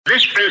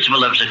This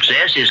principle of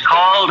success is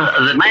called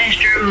the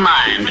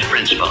Mastermind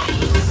Principle.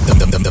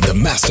 The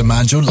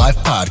Mastermind Your Life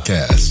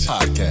podcast.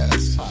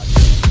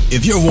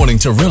 If you're wanting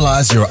to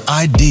realize your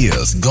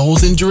ideas,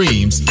 goals, and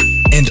dreams,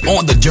 and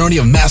on the journey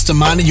of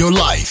masterminding your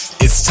life,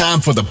 it's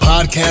time for the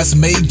podcast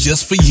made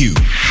just for you.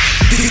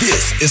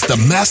 This is the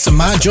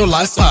Mastermind Your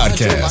Life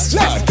podcast.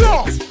 Let's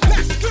go.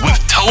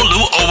 With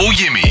Tolu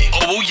Owojimi.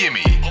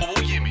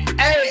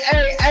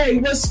 Hey,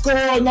 what's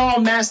going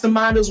on,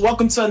 Masterminders?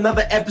 Welcome to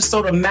another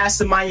episode of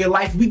Mastermind Your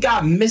Life. We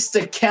got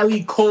Mr.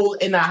 Kelly Cole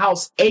in the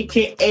house,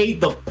 aka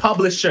the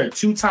publisher,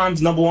 2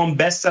 times #1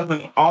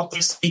 best-selling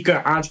author,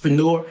 speaker,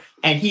 entrepreneur,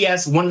 and he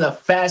has one of the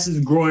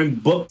fastest growing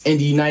books in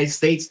the United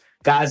States.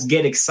 Guys,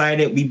 get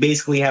excited. We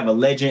basically have a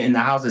legend in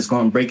the house that's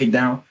going to break it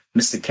down.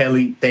 Mr.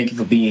 Kelly, thank you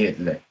for being here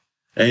today.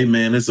 Hey,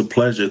 man, it's a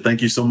pleasure.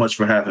 Thank you so much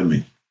for having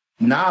me.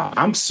 Nah,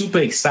 I'm super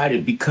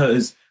excited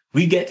because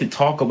we get to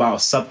talk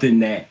about something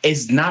that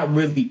is not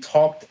really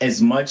talked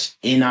as much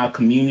in our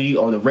community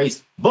or the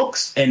race,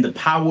 books and the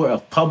power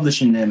of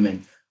publishing them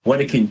and what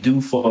it can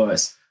do for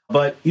us.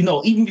 But, you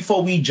know, even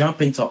before we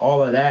jump into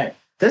all of that,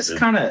 let's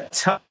kind of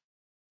talk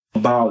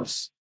about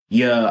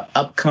your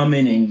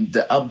upcoming and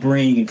the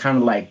upbringing and kind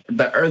of like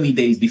the early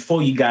days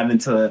before you got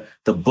into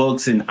the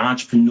books and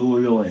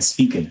entrepreneurial and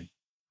speaking.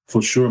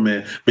 For sure,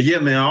 man. But yeah,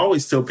 man, I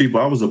always tell people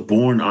I was a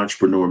born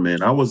entrepreneur,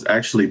 man. I was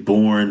actually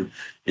born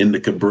in the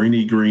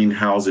Cabrini Green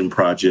housing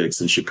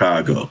projects in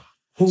Chicago.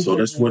 So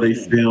that's where they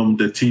filmed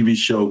the TV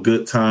show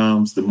Good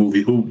Times, the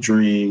movie Hoop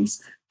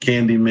Dreams,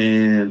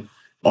 Candyman,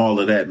 all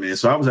of that, man.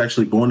 So I was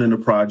actually born in the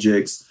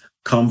projects,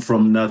 come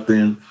from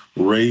nothing,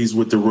 raised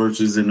with the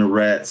roaches and the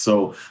rats.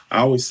 So I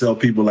always tell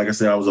people, like I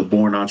said, I was a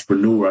born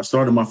entrepreneur. I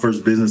started my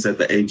first business at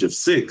the age of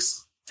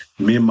 6.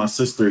 Me and my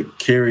sister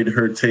carried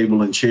her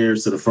table and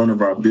chairs to the front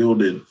of our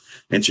building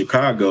in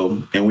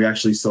Chicago, and we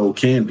actually sold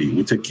candy.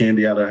 We took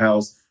candy out of the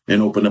house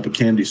and opened up a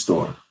candy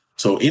store.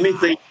 So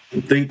anything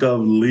you think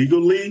of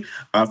legally,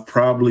 I've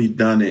probably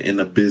done it in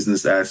a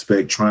business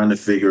aspect, trying to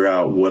figure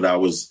out what I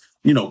was,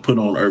 put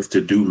on earth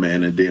to do,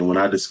 man. And then when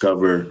I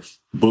discovered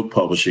book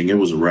publishing, it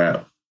was a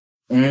wrap.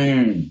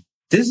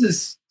 This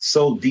is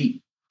so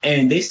deep.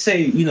 And they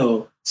say,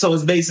 so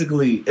it's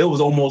basically, it was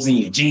almost in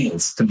your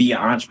genes to be an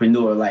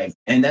entrepreneur,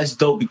 and that's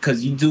dope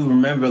because you do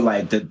remember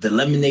the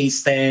lemonade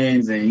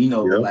stands and,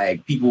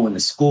 like people in the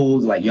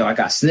schools, I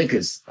got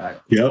Snickers. I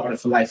bought it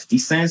for 50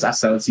 cents. I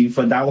sell it to you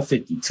for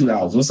 $1.50,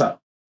 $2. What's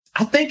up?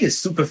 I think it's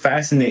super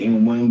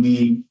fascinating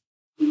when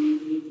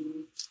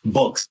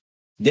books.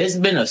 There's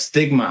been a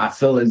stigma, I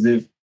feel as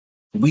if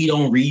we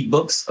don't read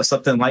books or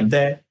something like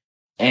that.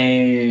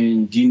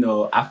 And,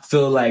 I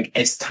feel like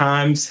as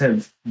times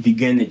have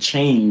begun to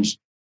change,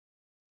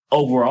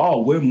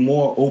 overall, we're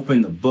more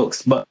open to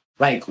books. But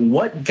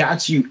what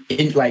got you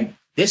in?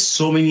 There's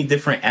so many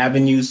different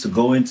avenues to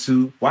go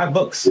into. Why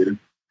books?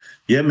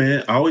 Yeah,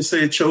 man. I always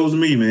say it chose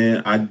me,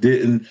 man. I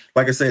didn't,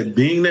 like I said,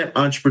 being that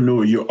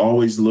entrepreneur, you're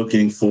always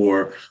looking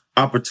for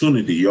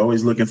opportunity. You're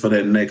always looking for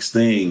that next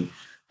thing.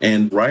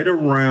 And right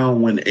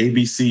around when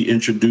ABC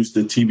introduced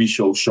the TV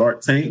show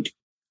Shark Tank,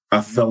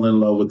 I fell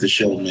in love with the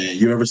show, man.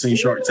 You ever seen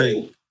Shark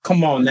Tank?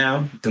 Come on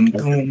now.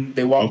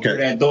 They walk through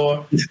that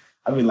door.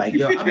 I mean, I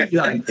be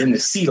in the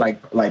seat,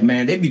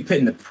 man, they be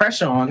putting the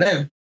pressure on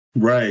them.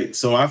 Right.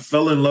 So I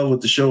fell in love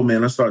with the show,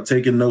 man. I started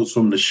taking notes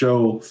from the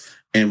show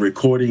and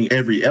recording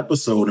every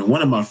episode. And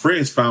one of my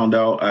friends found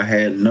out I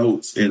had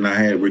notes and I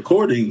had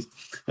recordings,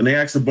 and they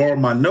asked to borrow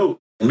my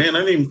note. Man, I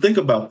didn't even think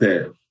about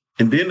that.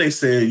 And then they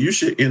said, you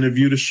should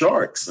interview the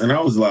sharks. And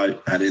I was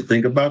like, I didn't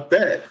think about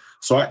that.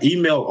 So I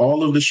emailed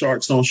all of the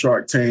sharks on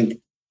Shark Tank.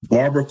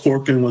 Barbara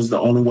Corcoran was the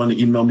only one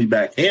to email me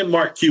back, and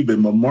Mark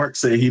Cuban. But Mark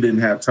said he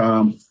didn't have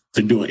time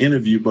to do an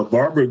interview, but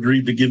Barbara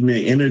agreed to give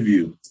me an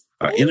interview.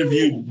 I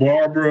interviewed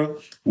Barbara.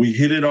 We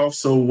hit it off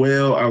so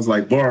well. I was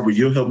like, Barbara,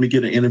 you'll help me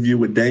get an interview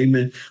with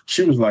Damon?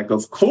 She was like,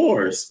 of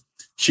course.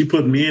 She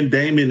put me and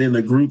Damon in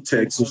a group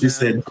text. So she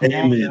said,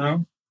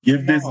 Damon,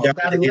 give this guy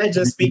an interview.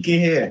 Just speaking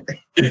here.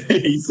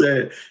 he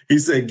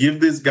said, give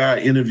this guy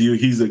an interview.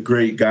 He's a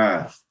great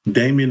guy.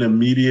 Damien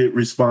immediately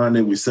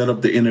responded. We set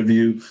up the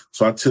interview.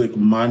 So I took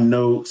my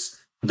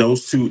notes,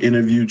 those 2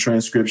 interview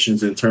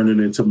transcriptions, and turned it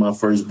into my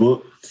first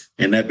book.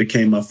 And that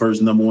became my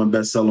first #1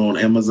 bestseller on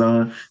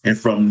Amazon. And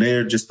from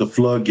there, just the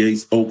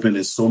floodgates opened,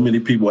 and so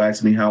many people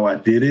asked me how I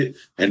did it.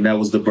 And that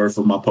was the birth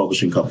of my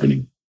publishing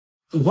company.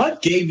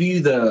 What gave you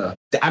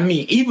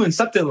even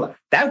something like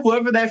that,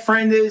 whoever that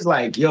friend is,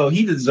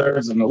 he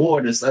deserves an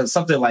award or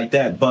something like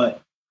that.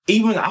 But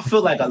even I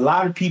feel like a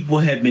lot of people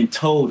have been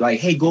told,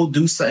 hey, go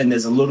do something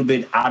that's a little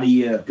bit out of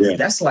your,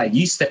 that's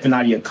you stepping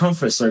out of your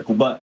comfort circle.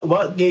 But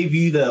what gave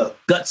you the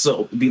guts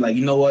to be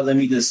you know what, let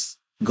me just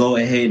go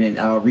ahead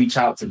and reach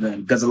out to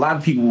them? Because a lot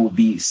of people would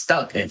be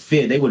stuck in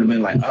fear. They would have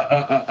been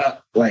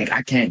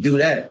I can't do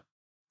that.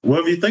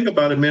 Well, if you think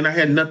about it, man, I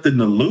had nothing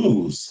to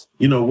lose.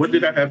 What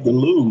did I have to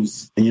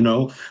lose?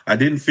 I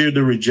didn't fear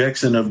the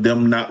rejection of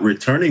them not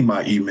returning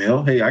my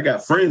email. Hey, I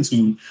got friends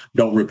who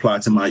don't reply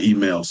to my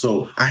email.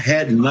 So I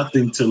had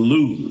nothing to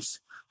lose.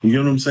 You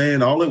know what I'm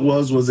saying? All it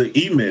was an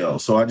email.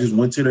 So I just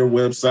went to their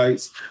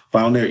websites,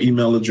 found their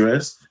email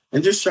address,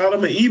 and just shot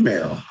them an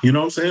email. You know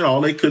what I'm saying? All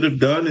they could have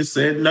done is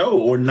said no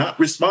or not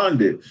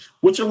responded,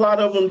 which a lot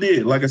of them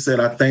did. Like I said,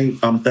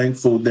 I'm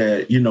thankful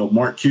that,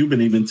 Mark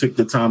Cuban even took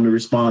the time to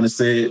respond and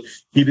said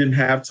he didn't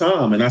have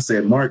time. And I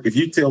said, Mark, if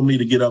you tell me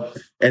to get up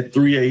at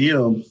 3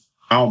 a.m.,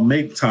 I'll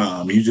make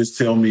time. You just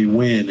tell me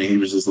when. And he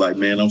was just like,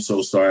 man, I'm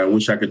so sorry. I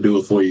wish I could do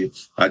it for you.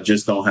 I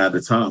just don't have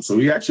the time. So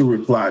he actually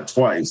replied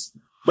twice.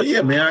 But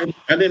yeah, man,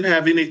 I didn't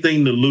have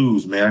anything to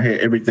lose, man. I had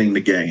everything to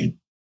gain.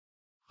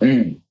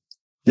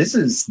 This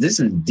is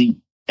deep.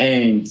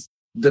 And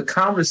the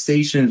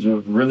conversations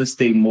with real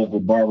estate mogul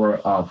Barbara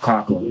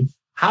Cochran,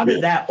 how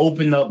did that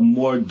open up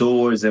more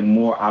doors and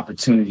more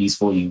opportunities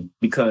for you?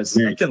 Because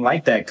something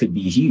like that could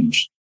be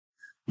huge.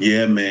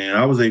 Yeah, man.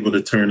 I was able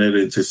to turn it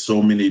into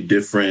so many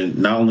different,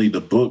 not only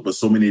the book, but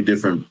so many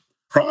different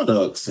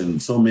products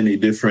and so many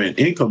different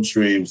income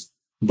streams.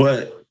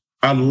 But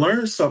I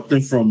learned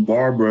something from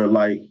Barbara.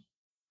 Like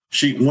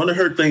one of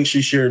her things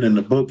she shared in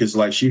the book is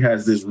like she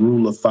has this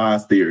rule of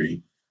 5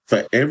 theory.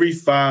 For every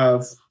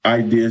 5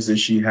 ideas that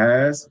she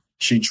has,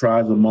 she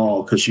tries them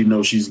all because she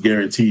knows she's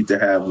guaranteed to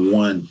have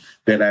one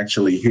that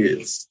actually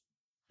hits.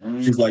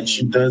 She's like,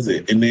 she does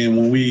it. And then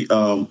when we,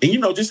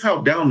 just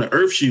how down to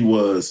earth she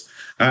was,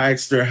 I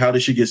asked her, how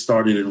did she get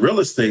started in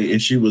real estate?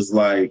 And she was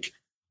like,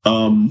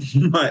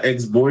 my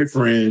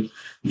ex-boyfriend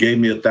gave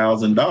me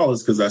 $1,000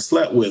 because I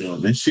slept with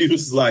him. And she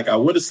was like, I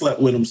would have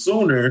slept with him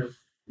sooner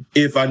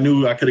if I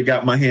knew I could have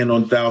got my hand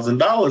on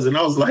 $1,000. And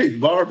I was like,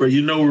 Barbara,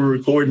 we're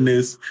recording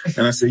this.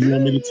 And I said, you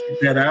want me to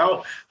take that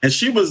out? And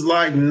she was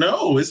like,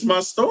 no, it's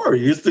my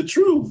story. It's the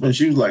truth. And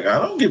she was like, I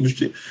don't give a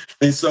shit.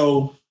 And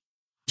so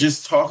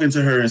just talking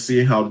to her and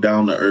seeing how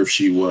down to earth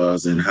she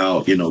was and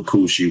how,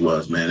 cool she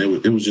was, man,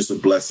 it was just a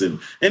blessing.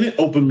 And it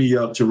opened me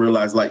up to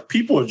realize, like,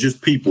 people are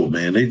just people,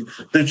 man.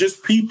 They're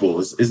just people.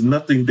 It's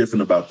nothing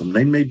different about them.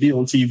 They may be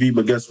on TV,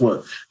 but guess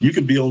what? You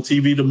could be on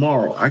TV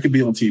tomorrow. I could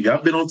be on TV.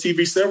 I've been on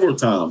TV several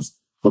times,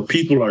 but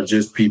people are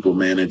just people,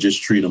 man, and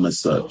just treat them as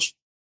such.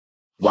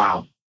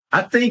 Wow.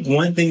 I think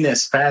one thing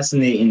that's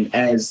fascinating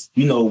as,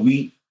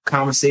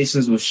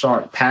 conversations with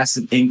Shark,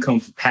 passive income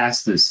for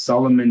pastors,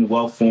 Solomon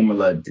Wealth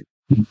Formula,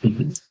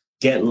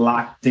 get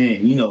locked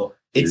in.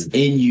 It's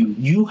in you.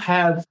 You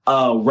have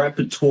a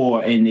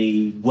repertoire and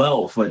a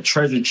wealth, a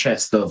treasure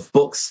chest of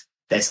books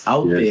that's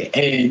out there.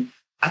 And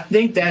I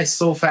think that's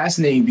so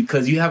fascinating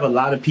because you have a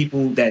lot of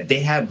people that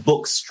they have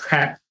books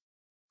trapped.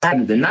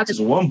 They're not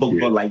just one book,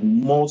 but like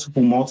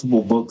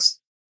multiple books.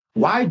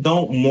 Why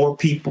don't more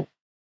people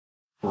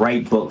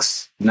write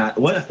books?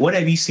 What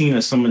have you seen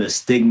as some of the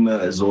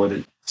stigmas or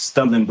the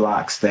stumbling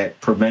blocks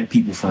that prevent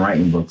people from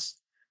writing books?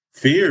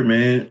 Fear,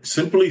 man.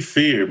 Simply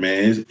fear,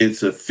 man.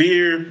 It's a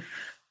fear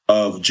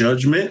of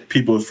judgment.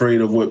 People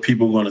afraid of what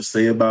people are going to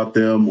say about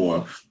them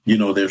or,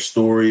 their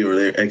story or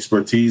their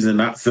expertise and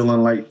not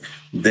feeling like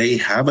they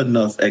have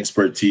enough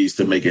expertise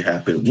to make it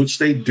happen, which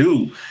they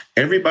do.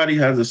 Everybody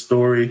has a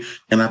story.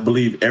 And I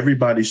believe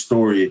everybody's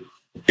story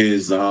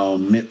is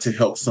meant to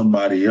help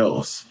somebody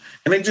else.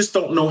 And they just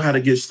don't know how to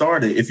get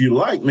started. If you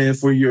like, man,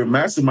 for your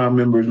mastermind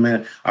members,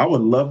 man, I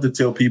would love to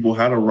tell people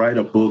how to write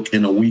a book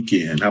in a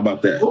weekend. How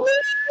about that?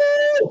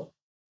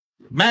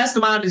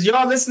 Mastermind, is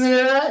y'all listening to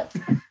that?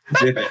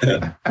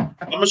 Yeah.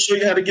 I'm going to show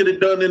you how to get it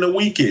done in a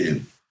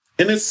weekend.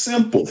 And it's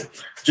simple.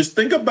 Just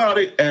think about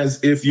it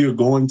as if you're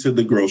going to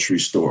the grocery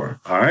store.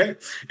 All right.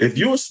 If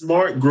you're a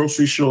smart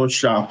grocery store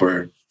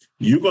shopper,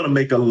 you're going to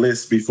make a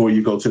list before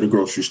you go to the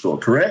grocery store,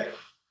 correct?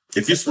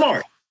 If you're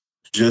smart,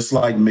 just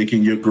like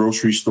making your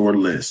grocery store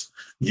list,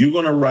 you're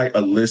going to write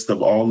a list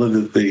of all of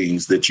the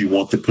things that you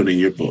want to put in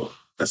your book.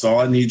 That's all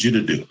I need you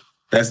to do.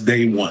 That's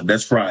day one.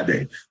 That's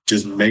Friday.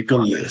 Just make a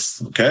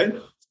list, okay?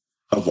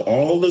 Of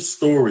all the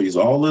stories,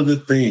 all of the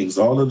things,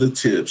 all of the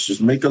tips. Just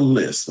make a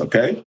list,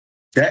 okay?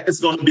 That is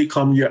going to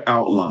become your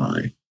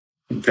outline,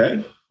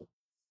 okay?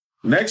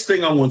 Next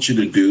thing I want you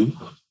to do,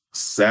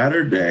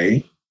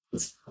 Saturday.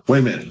 Wait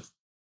a minute.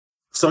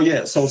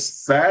 So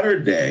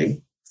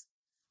Saturday,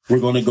 we're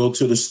going to go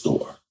to the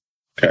store,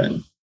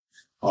 okay?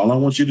 All I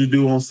want you to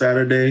do on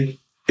Saturday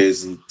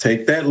is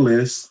take that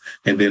list,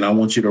 and then I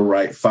want you to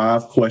write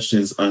 5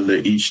 questions under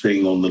each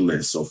thing on the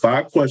list. So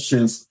 5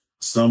 questions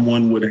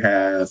someone would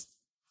have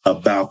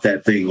about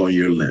that thing on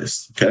your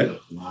list, okay?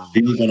 Wow.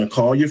 Then you're going to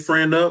call your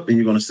friend up, and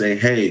you're going to say,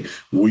 hey,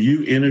 will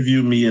you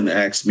interview me and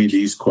ask me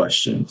these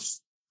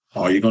questions?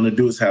 All you're going to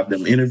do is have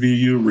them interview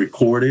you,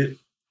 record it,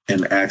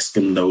 and ask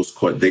them those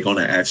questions. They're going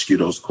to ask you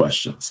those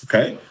questions,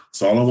 okay?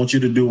 So all I want you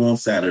to do on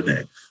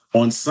Saturday.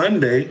 On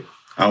Sunday,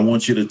 I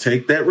want you to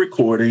take that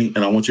recording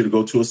and I want you to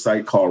go to a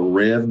site called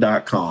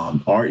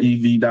rev.com,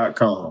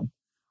 rev.com.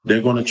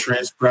 They're going to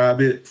transcribe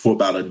it for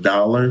about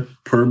 $1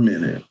 per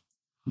minute.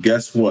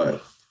 Guess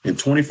what? In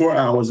 24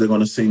 hours, they're going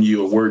to send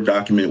you a Word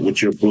document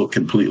with your book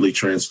completely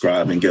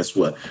transcribed. And guess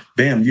what?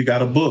 Bam, you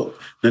got a book.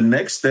 The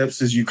next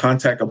steps is you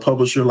contact a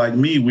publisher like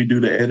me. We do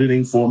the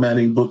editing,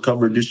 formatting, book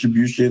cover,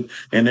 distribution,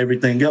 and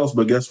everything else.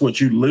 But guess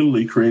what? You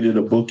literally created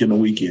a book in a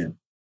weekend.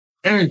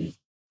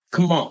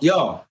 Come on,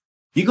 y'all.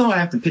 You're going to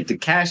have to put the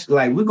cash,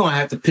 like we're going to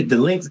have to put the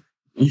links.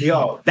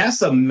 Yo,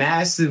 that's a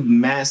massive,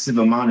 massive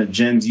amount of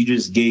gems you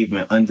just gave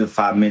in under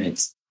 5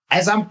 minutes.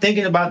 As I'm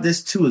thinking about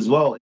this too as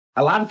well,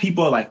 a lot of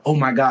people are like, oh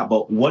my God,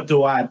 but what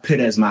do I put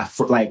as my,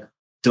 like,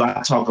 do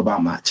I talk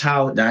about my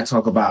child? Do I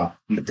talk about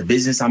the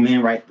business I'm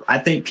in, right? I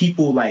think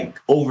people like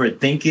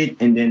overthink it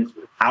and then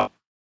out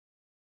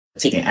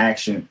taking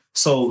action.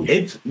 So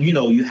if, you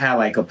know, you have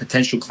like a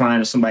potential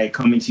client or somebody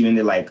coming to you and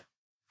they're like,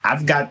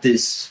 I've got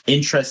this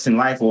interest in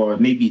life, or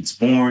maybe it's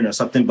born or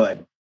something,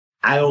 but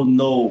I don't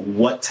know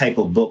what type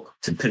of book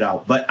to put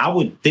out. But I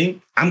would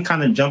think, I'm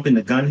kind of jumping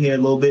the gun here a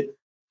little bit.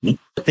 I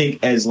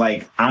think as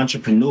like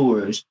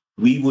entrepreneurs,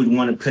 we would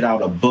want to put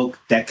out a book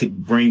that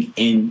could bring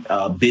in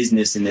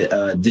business and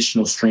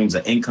additional streams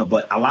of income.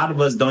 But a lot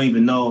of us don't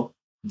even know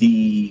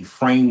the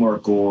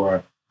framework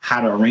or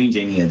how to arrange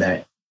any of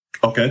that.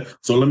 Okay,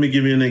 so let me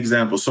give you an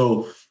example.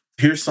 So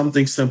here's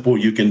something simple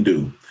you can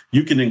do.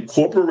 You can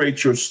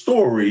incorporate your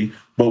story,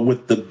 but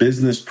with the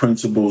business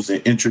principles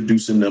and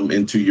introducing them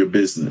into your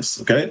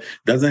business. Okay.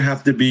 Doesn't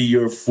have to be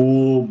your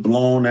full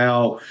blown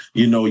out,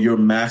 you know, your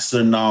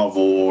master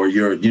novel or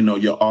your, you know,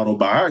 your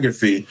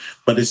autobiography,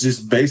 but it's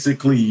just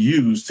basically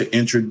used to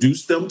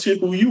introduce them to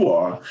who you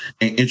are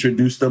and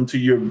introduce them to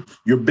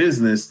your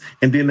business.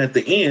 And then at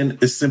the end,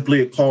 it's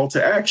simply a call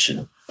to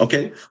action.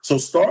 Okay. So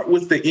start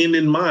with the end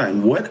in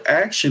mind. What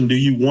action do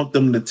you want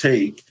them to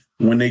take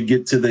when they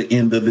get to the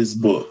end of this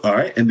book? All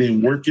right. And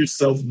then work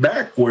yourself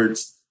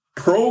backwards,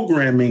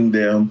 programming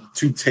them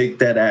to take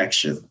that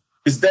action.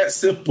 It's that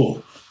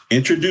simple.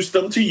 Introduce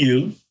them to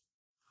you,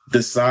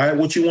 decide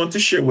what you want to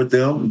share with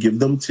them, give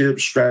them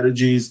tips,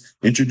 strategies,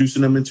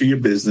 introducing them into your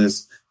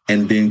business,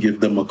 and then give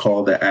them a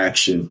call to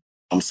action.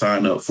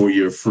 Sign up for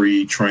your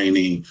free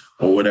training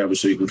or whatever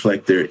so you can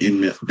collect their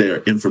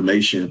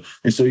information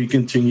and so you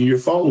continue your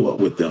follow-up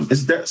with them.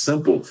 It's that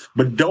simple,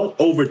 but don't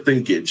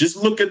overthink it. Just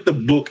look at the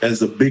book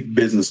as a big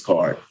business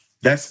card.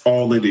 That's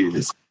all it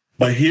is.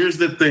 But here's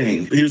the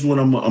thing. Here's what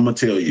I'm going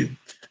to tell you.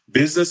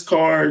 Business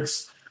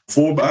cards,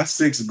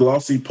 4x6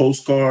 glossy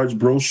postcards,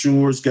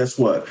 brochures, guess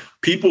what?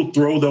 People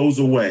throw those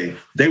away.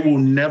 They will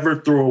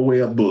never throw away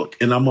a book,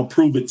 and I'm going to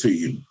prove it to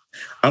you.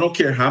 I don't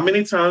care how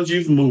many times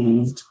you've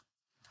moved.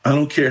 I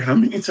don't care how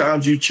many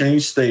times you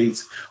change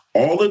states.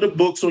 All of the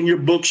books on your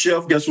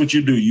bookshelf, guess what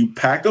you do? You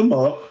pack them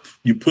up,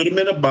 you put them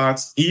in a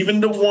box,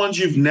 even the ones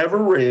you've never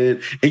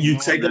read, and you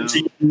take them to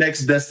your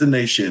next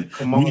destination.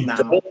 We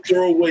don't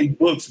throw away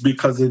books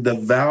because of the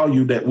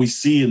value that we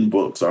see in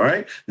books, all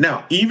right?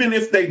 Now, even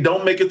if they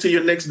don't make it to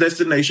your next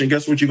destination,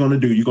 guess what you're going to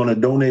do? You're going to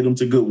donate them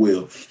to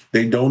Goodwill.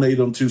 They donate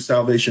them to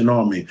Salvation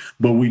Army,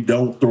 but we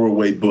don't throw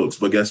away books.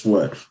 But guess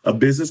what? A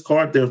business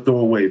card, they'll throw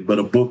away, but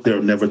a book,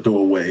 they'll never throw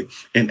away.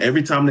 And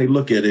every time they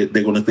look at it,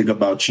 they're going to think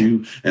about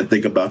you and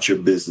think about your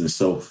business.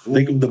 So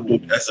think of the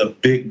book as a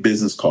big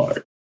business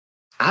card.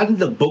 Out of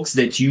the books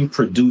that you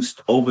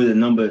produced over the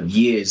number of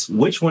years,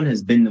 which one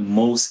has been the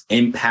most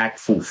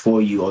impactful for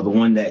you, or the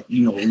one that,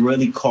 you know,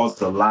 really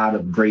caused a lot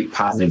of great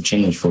positive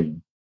change for you?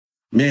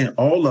 Man,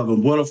 all of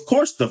them. Well, of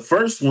course, the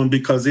first one,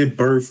 because it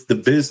birthed the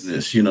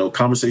business, you know,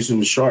 Conversation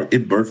with Shark,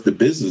 it birthed the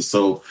business.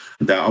 So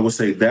that I would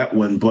say that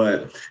one.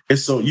 But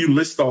it's so you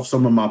list off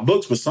some of my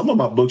books, but some of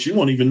my books, you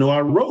won't even know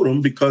I wrote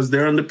them because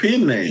they're under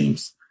pen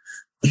names.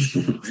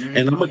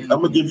 And I'm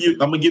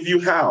gonna give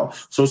you how.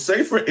 So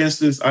say, for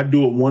instance, I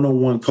do a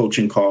one-on-one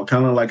coaching call,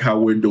 kind of like how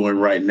we're doing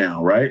right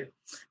now, right?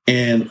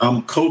 And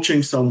I'm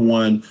coaching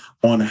someone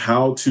on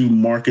how to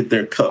market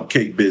their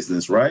cupcake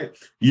business, right?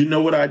 You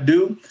know what I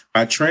do?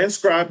 I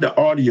transcribe the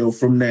audio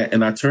from that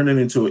and I turn it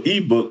into an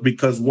ebook,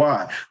 because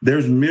why?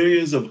 There's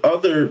millions of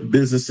other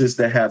businesses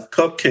that have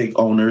cupcake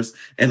owners,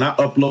 and I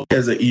upload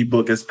as an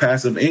ebook as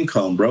passive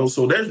income, bro.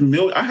 So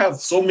I have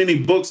so many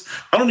books.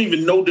 I don't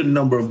even know the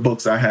number of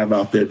books I have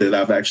out there that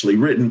I've actually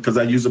written because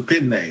I use a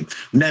pen name.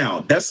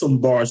 Now, that's some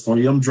bars for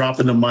you. I'm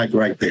dropping the mic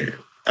right there.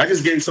 I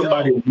just gave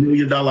somebody $1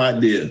 million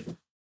idea.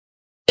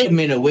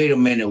 Wait a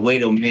minute.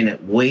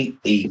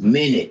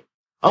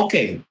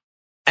 Okay.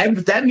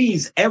 That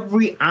means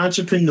every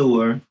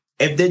entrepreneur,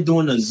 if they're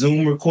doing a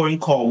Zoom recording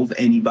call with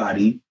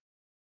anybody,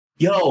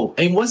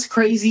 and what's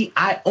crazy,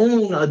 I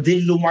own a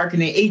digital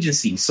marketing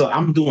agency. So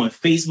I'm doing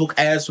Facebook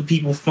ads for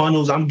people,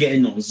 funnels. I'm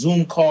getting on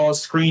Zoom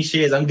calls, screen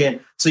shares.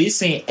 So you're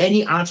saying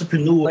any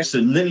entrepreneur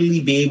should literally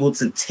be able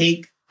to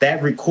take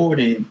that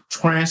recording,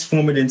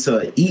 transform it into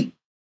an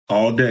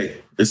all day.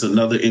 It's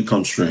another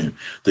income stream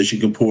that you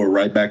can pour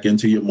right back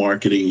into your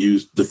marketing,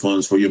 use the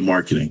funds for your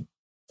marketing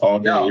all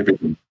day,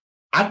 everything.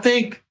 I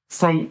think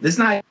it's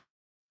not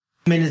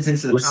minutes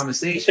into the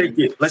conversation.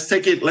 Let's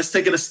take it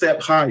a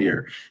step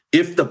higher.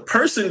 If the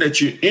person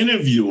that you're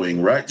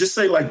interviewing, right, just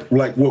say like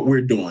what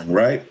we're doing,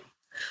 right?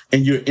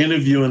 And you're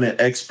interviewing an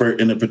expert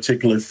in a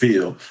particular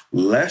field.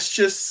 Let's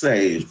just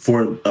say,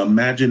 for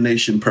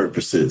imagination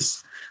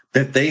purposes,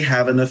 that they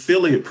have an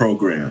affiliate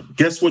program.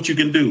 Guess what you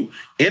can do?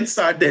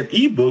 Inside that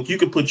ebook, you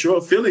can put your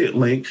affiliate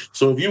link.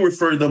 So if you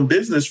refer them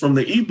business from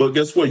the ebook,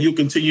 guess what? You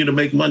continue to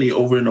make money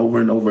over and over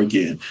and over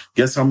again.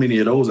 Guess how many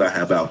of those I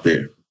have out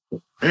there?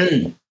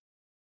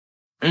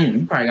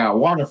 You probably got a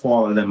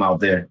waterfall of them out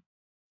there.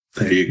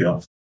 There you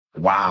go.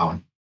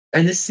 Wow.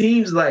 And it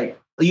seems like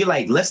you're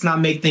like, let's not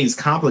make things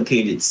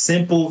complicated.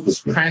 Simple,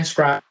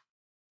 transcribe,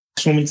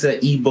 transform into an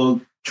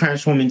ebook,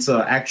 transform into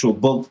an actual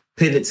book,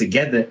 put it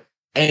together.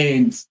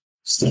 And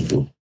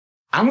simple.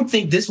 I don't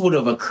think this would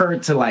have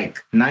occurred to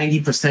like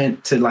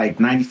 90% to like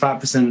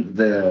 95% of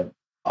the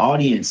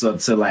audience, or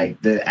to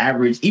like the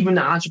average, even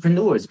the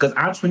entrepreneurs. Because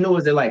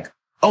entrepreneurs, they're like,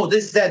 oh,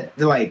 this, that,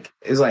 they're like,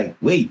 it's like,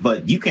 wait,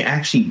 but you can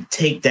actually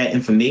take that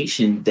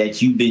information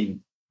that you've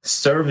been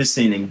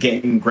servicing and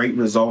getting great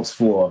results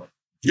for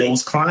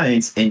those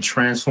clients and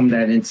transform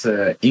that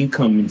into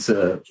income,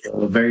 into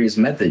various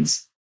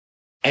methods.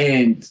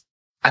 And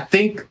I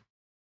think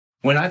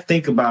when I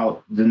think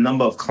about the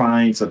number of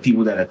clients or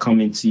people that are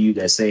coming to you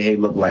that say, hey,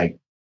 look, like,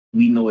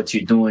 we know what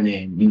you're doing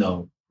and, you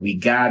know, we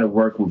got to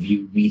work with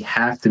you. We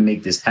have to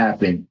make this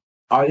happen.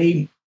 Are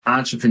they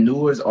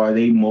entrepreneurs, or are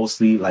they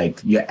mostly like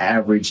your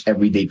average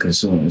everyday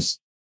consumers?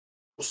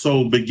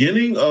 So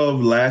beginning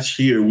of last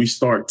year, we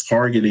start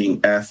targeting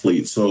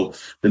athletes. So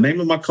the name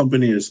of my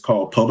company is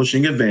called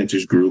Publishing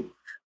Advantage Group.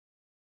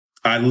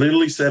 I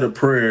literally said a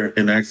prayer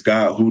and asked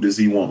God, who does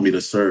he want me to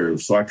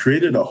serve? So I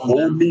created a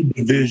whole new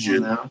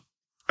division.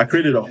 I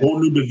created a whole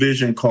new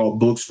division called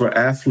Books for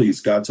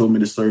Athletes. God told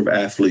me to serve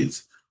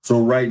athletes. So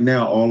right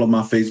now, all of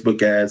my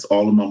Facebook ads,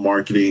 all of my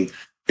marketing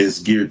is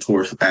geared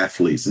towards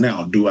athletes.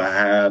 Now, do I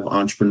have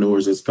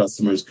entrepreneurs as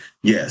customers?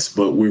 Yes,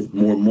 but we're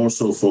more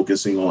so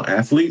focusing on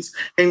athletes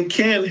and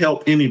can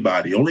help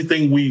anybody. Only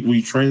thing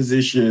we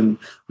transition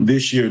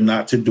this year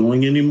not to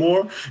doing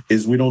anymore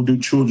is we don't do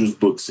children's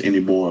books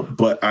anymore.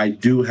 But I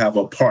do have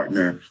a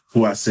partner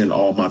who I send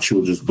all my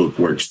children's book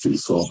works to,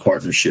 so a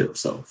partnership.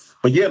 So,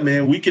 but yeah,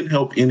 man, we can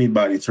help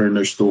anybody turn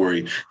their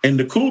story. And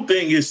the cool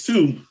thing is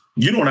too,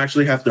 you don't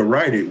actually have to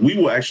write it. We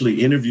will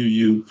actually interview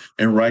you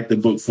and write the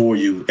book for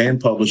you and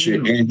publish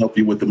it and help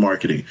you with the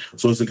marketing.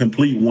 So it's a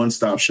complete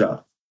one-stop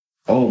shop.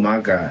 Oh,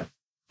 my God.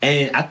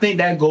 And I think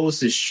that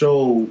goes to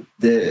show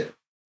the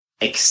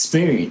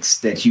experience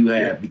that you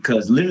have,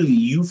 because literally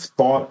you've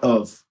thought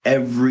of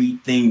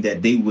everything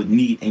that they would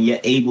need, and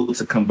you're able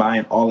to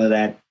combine all of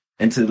that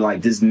into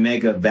like this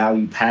mega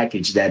value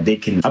package that they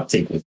can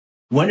uptake with.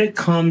 When it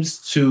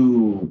comes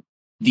to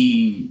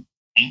the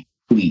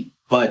athlete,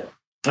 but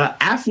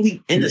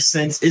athlete, in a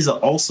sense, is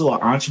also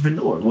an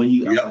entrepreneur. When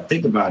you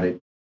think about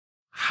it,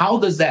 how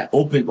does that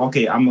open?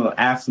 Okay, I'm an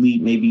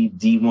athlete, maybe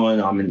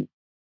D1. I'm in,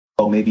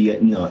 or maybe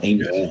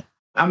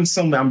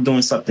I'm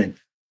doing something,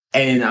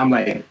 and I'm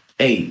like,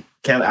 hey,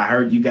 Kelly, I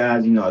heard you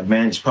guys,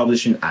 Advantage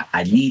Publishing.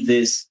 I need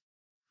this.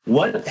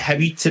 What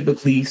have you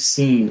typically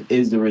seen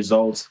is the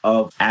results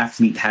of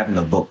athlete having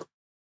a book?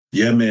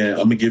 Yeah, man.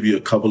 I'm gonna give you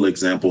a couple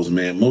examples,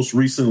 man. Most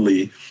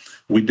recently,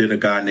 we did a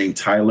guy named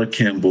Tyler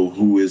Kimball,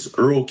 who is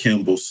Earl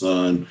Kimball's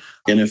son,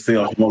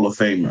 NFL Hall of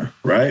Famer,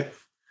 right?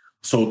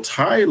 So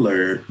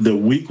Tyler, the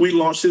week we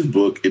launched his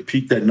book, it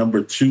peaked at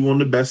number 2 on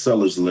the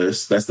bestsellers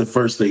list. That's the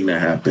first thing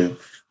that happened.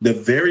 The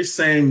very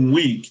same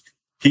week,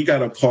 he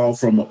got a call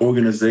from an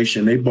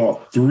organization. They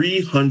bought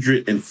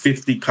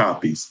 350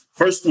 copies.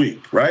 First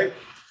week, right?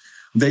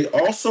 They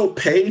also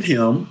paid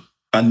him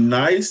a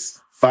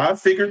nice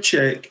 5-figure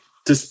check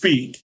to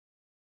speak.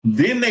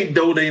 Then they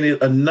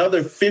donated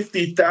another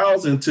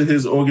 $50,000 to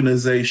his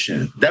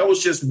organization. That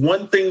was just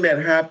one thing that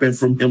happened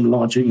from him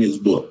launching his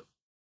book.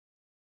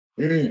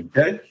 Okay,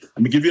 let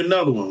me give you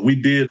another one. We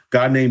did a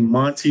guy named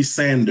Monty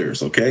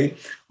Sanders. Okay,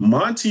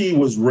 Monty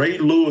was Ray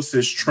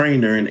Lewis's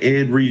trainer and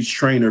Ed Reed's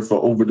trainer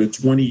for over the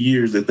 20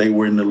 years that they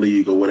were in the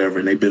league or whatever,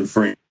 and they've been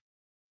friends.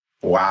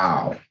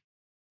 Wow.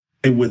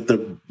 And with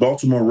the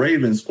Baltimore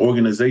Ravens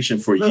organization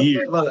for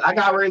years. Look, I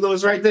got Ray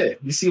Lewis right there.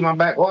 You see my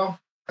back wall?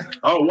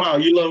 Oh, wow.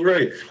 You love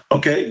Ray.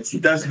 Okay.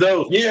 That's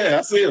dope. Yeah,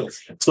 I feel.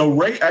 So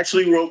Ray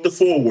actually wrote the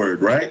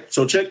foreword, right?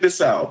 So check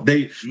this out.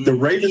 The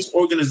Ravens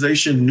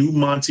organization knew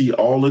Monty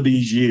all of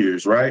these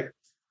years, right?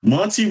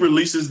 Monty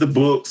releases the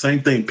book.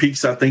 Same thing.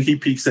 Peaks. I think he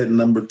peaks at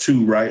number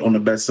 2, right, on the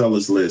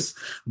bestsellers list.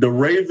 The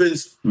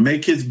Ravens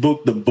make his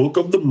book the book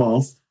of the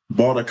month.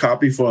 Bought a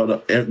copy for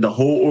the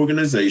whole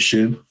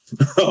organization.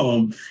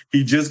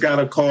 He just got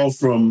a call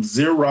from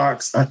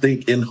Xerox, I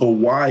think in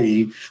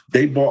Hawaii.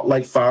 They bought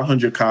like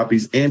 500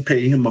 copies and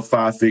paid him a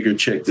 5-figure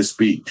check to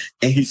speak.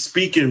 And he's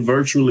speaking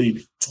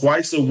virtually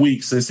twice a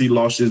week since he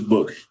launched his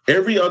book.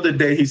 Every other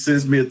day he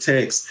sends me a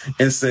text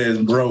and says,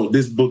 bro,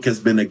 this book has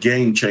been a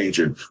game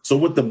changer. So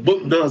what the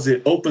book does,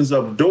 it opens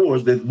up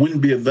doors that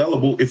wouldn't be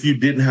available if you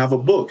didn't have a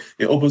book.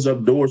 It opens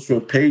up doors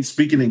for paid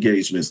speaking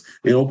engagements.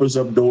 It opens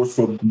up doors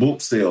for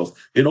book sales.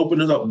 It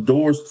opens up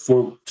doors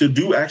to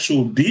do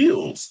actual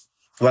deals.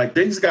 Like,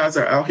 these guys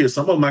are out here.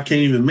 Some of them I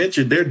can't even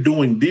mention. They're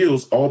doing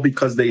deals all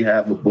because they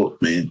have a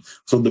book, man.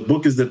 So the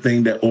book is the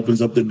thing that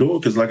opens up the door.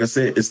 Because like I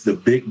said, it's the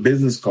big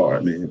business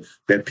card, man,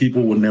 that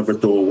people will never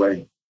throw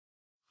away.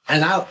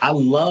 And I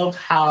love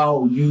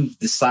how you've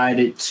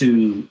decided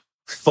to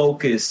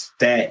focus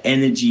that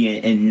energy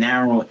and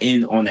narrow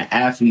in on the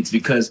athletes.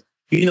 Because,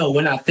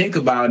 when I think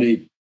about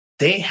it,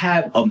 they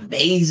have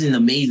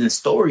amazing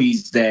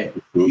stories that,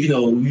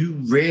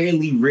 you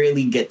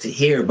rarely get to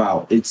hear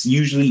about. It's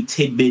usually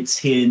tidbits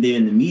here and there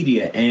in the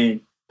media, and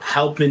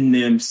helping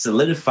them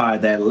solidify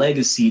that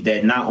legacy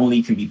that not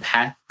only can be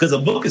passed, because a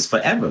book is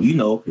forever.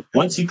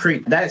 Once you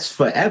create, that's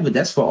forever.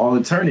 That's for all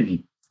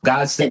eternity.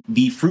 God said,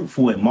 be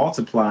fruitful and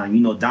multiply,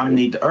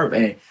 dominate the earth.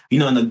 And,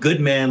 and the good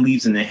man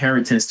leaves an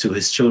inheritance to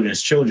his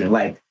children's children.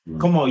 Like,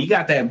 come on, you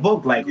got that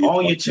book. Like,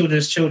 all your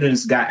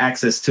children's got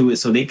access to it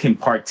so they can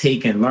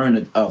partake and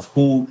learn of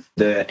who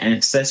the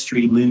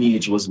ancestry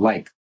lineage was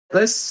like.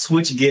 Let's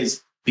switch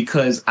gears,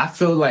 because I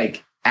feel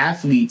like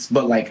athletes,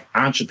 but like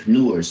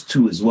entrepreneurs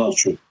too as well,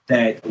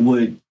 that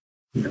would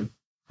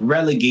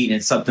relegate in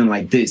something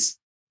like this.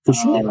 For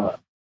sure.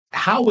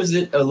 How is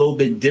it a little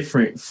bit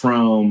different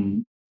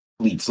from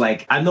athletes?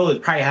 Like, I know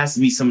it probably has to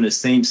be some of the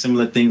same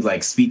similar things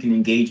like speaking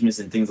engagements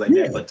and things like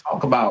that, but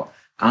talk about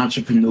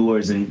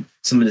entrepreneurs and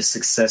some of the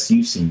success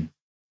you've seen.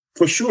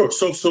 For sure.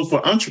 So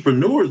for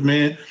entrepreneurs,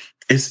 man,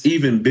 it's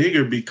even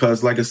bigger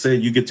because, like I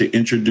said, you get to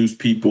introduce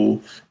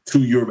people to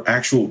your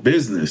actual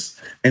business.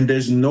 And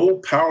there's no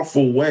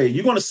powerful way.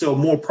 You're going to sell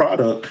more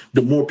product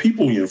the more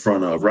people you're in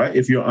front of, right?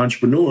 If you're an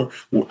entrepreneur,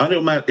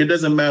 it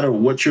doesn't matter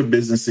what your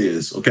business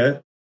is, okay?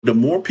 The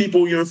more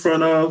people you're in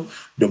front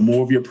of, the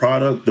more of your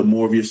product, the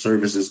more of your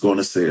service is going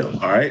to sell,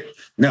 all right?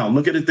 Now,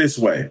 look at it this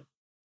way.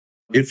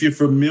 If you're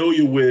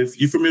familiar with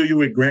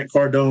Grant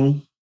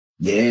Cardone?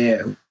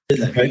 Yeah,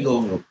 it's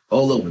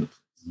all over.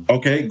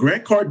 Okay,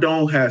 Grant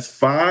Cardone has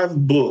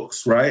 5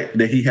 books, right,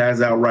 that he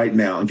has out right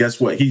now. And guess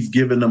what? He's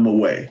giving them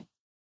away.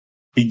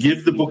 He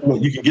gives the book away.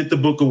 You can give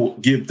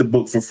the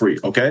book for free,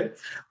 okay?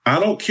 I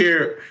don't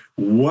care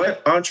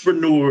what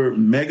entrepreneur,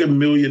 mega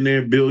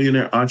millionaire,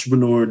 billionaire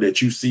entrepreneur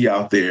that you see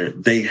out there.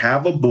 They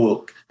have a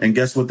book, and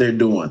guess what they're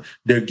doing?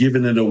 They're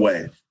giving it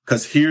away.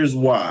 Because here's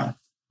why.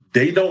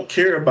 They don't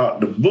care about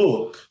the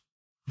book.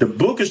 The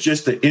book is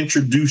just to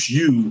introduce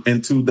you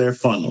into their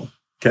funnel.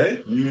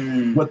 Okay.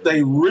 What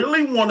they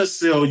really want to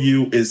sell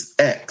you is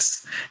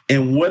X.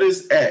 And what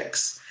is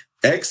X?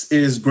 X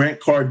is Grant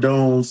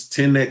Cardone's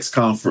 10X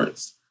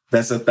conference.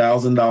 That's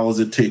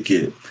 $1,000 a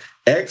ticket.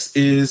 X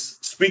is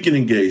speaking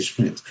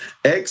engagements.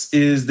 X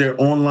is their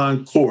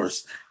online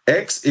course.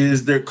 X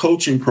is their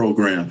coaching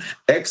program.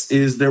 X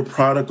is their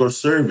product or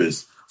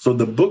service. So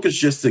the book is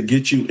just to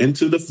get you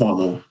into the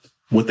funnel.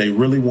 What they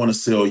really want to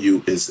sell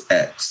you is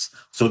X.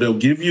 So they'll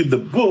give you the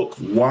book,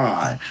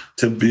 why?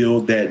 To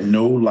build that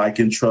know, like,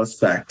 and trust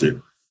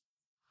factor.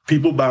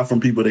 People buy from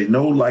people they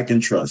know, like,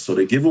 and trust. So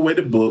they give away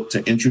the book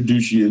to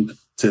introduce you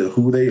to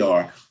who they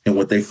are. And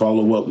what they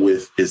follow up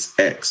with is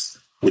X,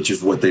 which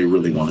is what they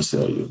really want to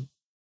sell you.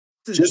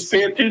 Just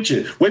pay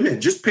attention. Wait a minute.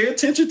 Just pay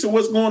attention to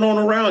what's going on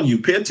around you.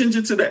 Pay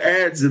attention to the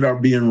ads that are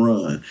being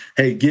run.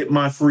 Hey, get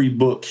my free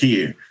book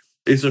here.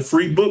 It's a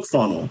free book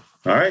funnel.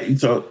 All right.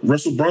 So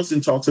Russell Brunson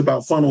talks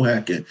about funnel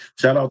hacking.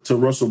 Shout out to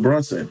Russell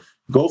Brunson.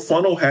 Go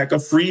funnel hack a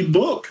free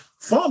book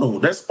funnel.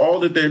 That's all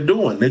that they're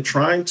doing. They're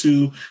trying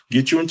to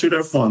get you into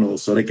their funnel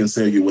so they can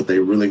sell you what they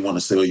really want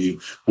to sell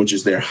you, which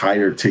is their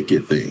higher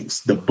ticket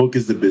things. The book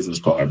is the business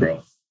card,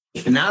 bro.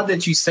 Now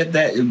that you said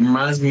that, it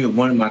reminds me of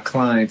one of my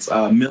clients,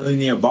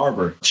 Millionaire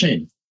Barber,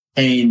 Chin.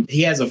 And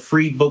he has a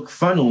free book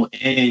funnel.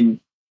 And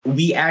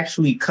we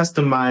actually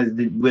customized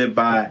it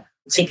whereby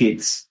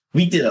tickets,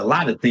 we did a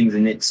lot of things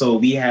in it. So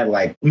we had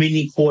like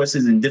mini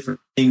courses and different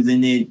things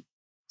in it.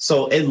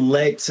 So it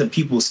led to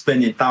people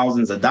spending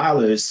thousands of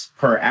dollars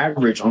per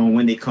average on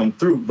when they come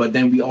through. But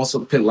then we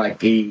also put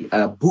like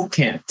a boot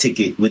camp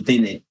ticket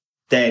within it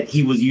that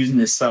he was using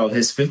to sell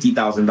his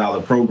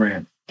 $50,000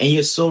 program. And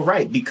you're so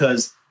right,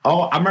 because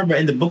I remember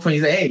in the book when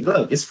he said, hey,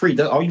 look, it's free.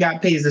 All you got to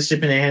pay is the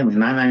shipping and handling,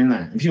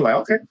 $9.99. And people are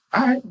like, okay,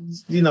 all right.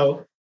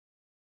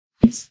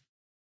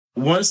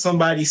 Once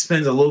somebody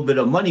spends a little bit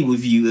of money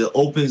with you, it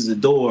opens the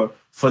door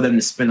for them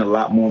to spend a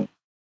lot more.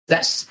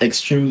 That's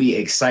extremely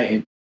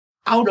exciting.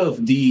 Out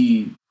of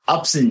the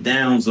ups and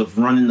downs of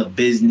running a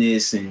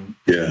business and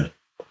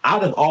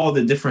out of all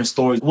the different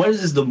stories, what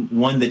is the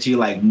one that you're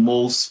like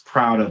most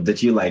proud of,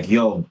 that you're like,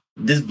 yo,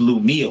 this blew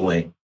me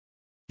away?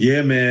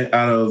 Yeah, man.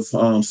 Out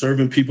of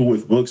serving people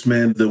with books,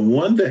 man, the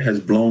one that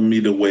has blown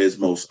me away is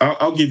most.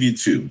 I'll give you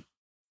 2.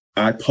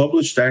 I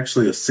published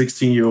actually a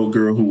 16-year-old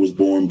girl who was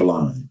born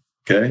blind.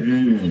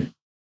 Okay.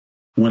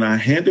 When I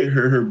handed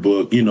her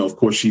book, of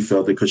course, she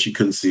felt it because she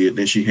couldn't see it.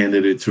 Then she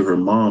handed it to her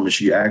mom and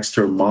she asked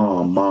her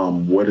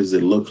mom, what does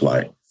it look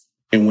like?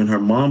 And when her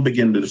mom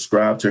began to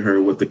describe to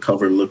her what the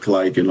cover looked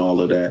like and all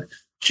of that,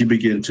 she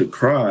began to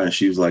cry. And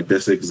she was like,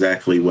 that's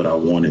exactly what I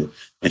wanted.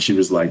 And she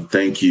was like,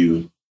 thank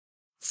you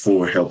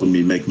for helping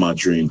me make my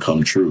dream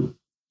come true.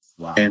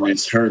 Wow. And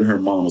it's her and her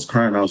mom was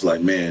crying. I was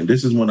like, man,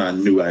 this is when I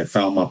knew I had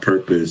found my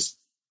purpose.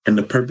 And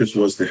the purpose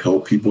was to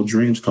help people's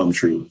dreams come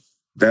true.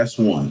 That's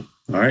one.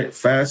 All right.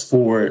 Fast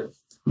forward.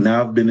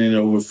 Now I've been in it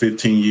over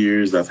 15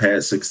 years. I've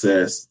had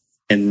success.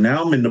 And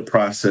now I'm in the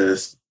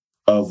process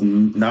of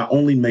not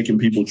only making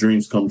people's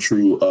dreams come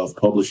true of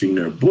publishing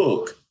their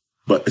book,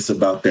 but it's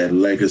about that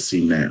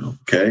legacy now.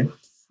 Okay.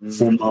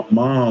 For my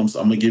mom's,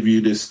 I'm going to give you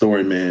this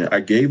story, man.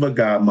 I gave a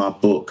guy my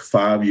book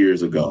 5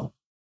 years ago.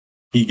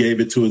 He gave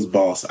it to his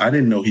boss. I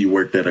didn't know he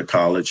worked at a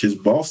college. His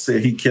boss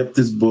said he kept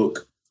this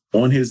book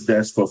on his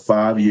desk for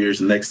 5 years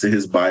next to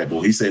his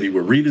Bible. He said he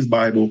would read his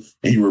Bible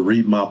and he would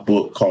read my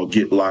book called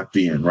Get Locked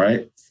In,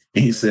 right?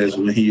 And he says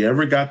when he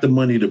ever got the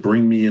money to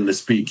bring me in to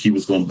speak, he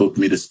was going to book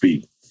me to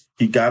speak.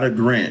 He got a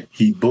grant.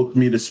 He booked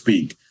me to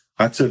speak.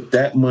 I took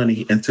that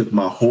money and took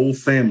my whole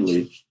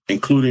family,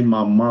 including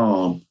my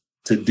mom,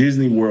 to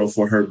Disney World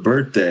for her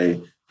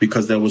birthday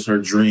because that was her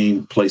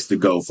dream place to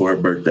go for her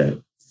birthday.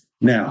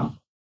 Now,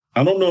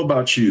 I don't know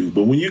about you,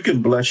 but when you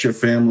can bless your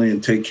family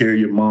and take care of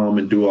your mom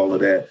and do all of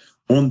that,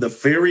 on the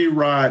ferry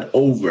ride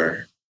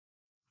over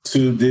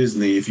to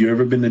Disney, if you've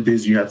ever been to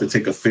Disney, you have to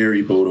take a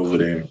ferry boat over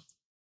there.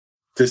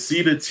 To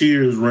see the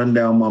tears run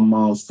down my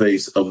mom's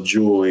face of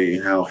joy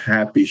and how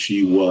happy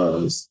she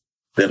was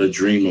that a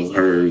dream of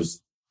hers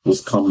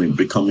was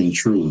becoming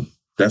true.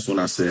 That's when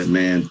I said,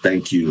 man,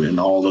 thank you. And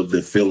all of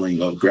the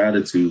feeling of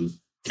gratitude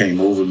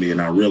came over me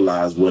and I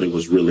realized what it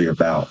was really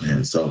about,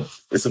 man. So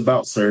it's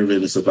about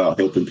serving. It's about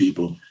helping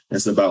people.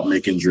 It's about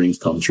making dreams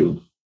come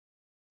true.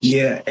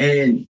 Yeah.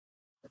 And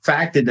the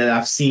factor that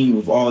I've seen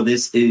with all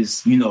this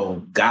is,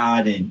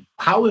 God, and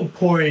how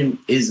important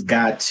is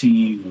God to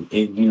you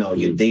in,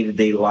 your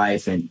day-to-day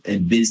life and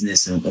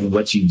business and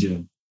what you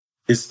do?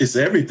 It's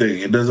everything.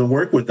 It doesn't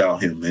work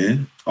without him,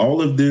 man.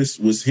 All of this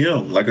was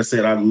him. Like I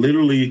said, I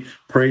literally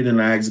prayed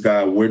and I asked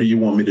God, where do you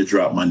want me to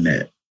drop my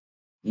net?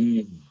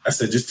 I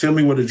said, just tell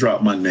me where to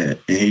drop my net.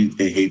 And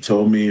he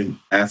told me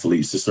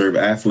athletes, to serve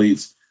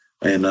athletes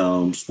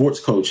and sports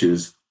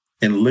coaches.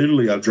 And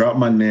literally I dropped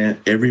my net.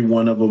 Every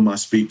one of them I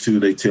speak to,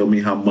 they tell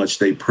me how much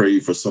they pray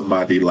for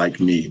somebody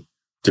like me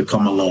to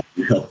come along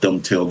and help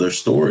them tell their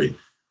story.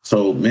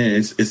 So,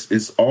 man,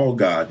 it's all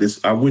God.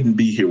 I wouldn't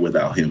be here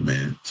without him,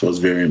 man. So it's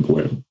very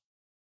important.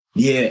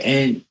 Yeah,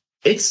 and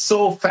it's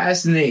so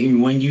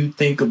fascinating when you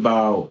think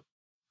about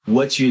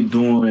what you're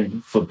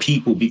doing for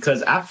people,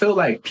 because I feel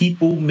like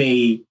people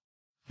may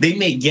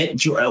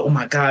get you, oh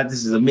my God,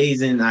 this is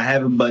amazing, I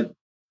haven't, but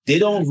they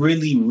don't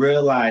really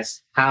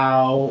realize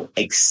how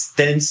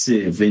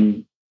extensive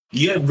and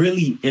you're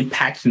really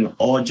impacting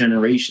all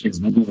generations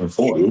moving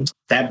forward.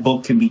 That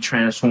book can be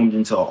transformed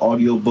into an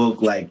audio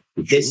book. Like,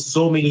 there's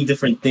so many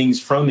different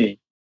things from it,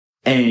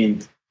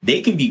 and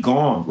they can be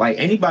gone. Like,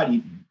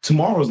 anybody,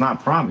 tomorrow's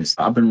not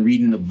promised. I've been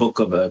reading the book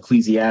of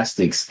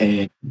Ecclesiastics,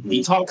 and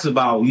he talks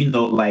about,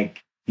 this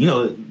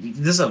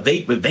is a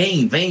vapor,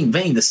 vain.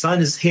 The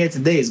sun is here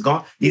today, it's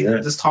gone. He's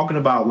just talking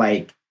about,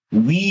 like,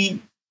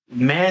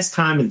 man's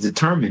time is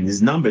determined,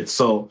 is numbered.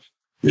 So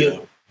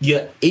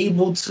you're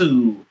able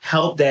to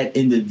help that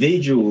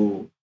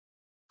individual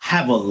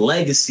have a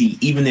legacy,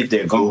 even if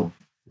they're gone.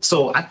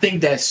 So I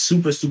think that's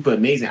super, super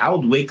amazing. I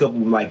would wake up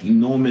with like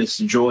enormous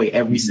joy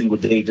every single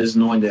day, just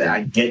knowing that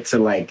I get to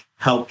like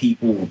help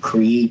people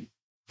create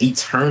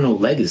eternal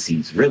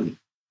legacies, really.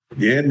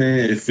 Yeah,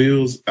 man, it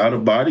feels out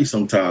of body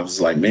sometimes.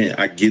 It's like, man,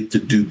 I get to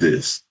do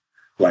this.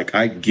 Like,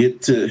 I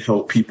get to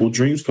help people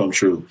dreams come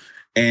true.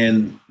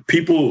 And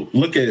people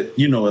look at,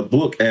 a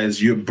book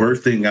as you're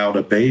birthing out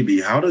a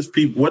baby.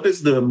 What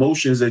is the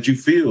emotions that you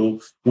feel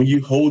when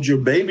you hold your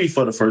baby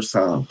for the first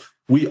time?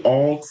 We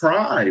all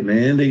cry,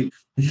 man. They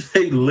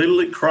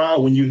literally cry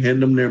when you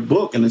hand them their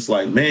book. And it's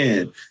like,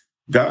 man,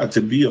 God,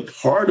 to be a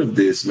part of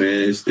this,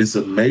 man, it's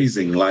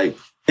amazing. Like,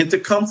 and to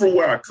come from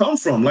where I come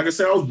from. Like I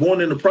said, I was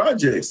born in the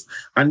projects.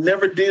 I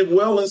never did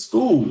well in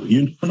school.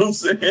 You know what I'm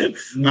saying?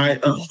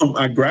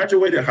 I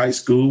graduated high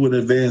school with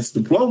an advanced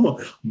diploma,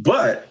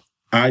 but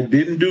I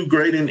didn't do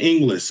great in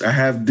English. I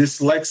have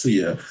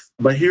dyslexia.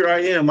 But here I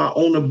am. I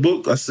own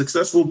a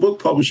successful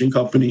book publishing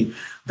company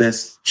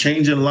that's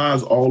changing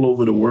lives all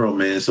over the world,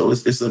 man. So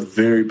it's a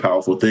very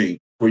powerful thing.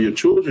 For your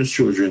children's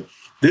children,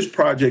 this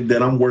project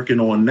that I'm working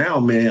on now,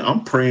 man,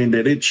 I'm praying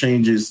that it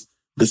changes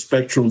the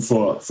spectrum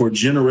for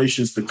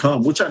generations to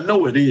come, which I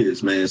know it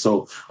is, man.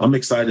 So I'm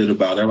excited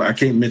about it. I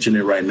can't mention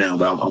it right now,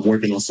 but I'm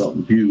working on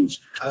something huge.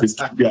 Just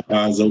keep your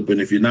eyes open.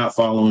 If you're not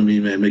following me,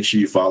 man, make sure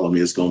you follow me.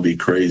 It's going to be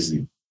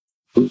crazy.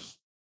 So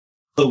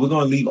we're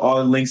going to leave all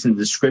the links in the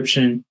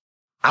description.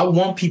 I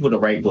want people to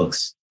write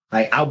books.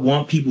 Like, I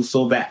want people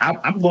so bad.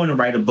 I'm going to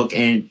write a book,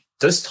 and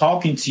just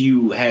talking to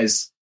you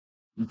has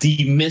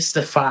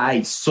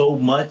demystified so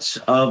much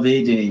of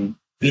it. And,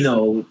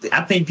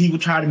 I think people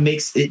try to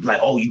mix it like,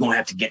 oh, you're going to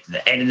have to get to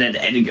the editor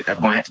going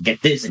to have to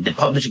get this, and the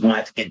publisher going to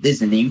have to get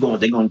this, and then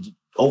they're going to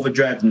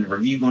overdraft, and the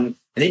review and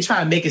they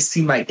try to make it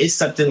seem like it's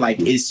something like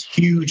it's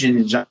huge and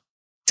it's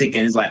and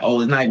it's like,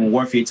 oh, it's not even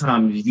worth your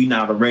time if you're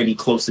not already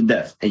close to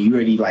death and you're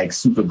already like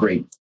super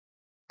great.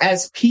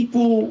 As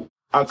people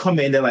are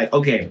coming in, they're like,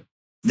 okay,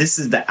 this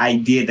is the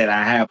idea that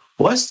I have.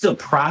 What's the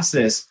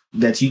process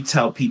that you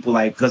tell people?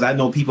 Like, because I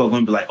know people are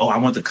going to be like, oh, I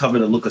want the cover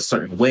to look a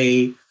certain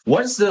way.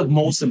 What's the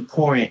most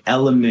important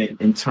element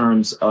in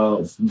terms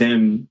of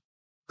them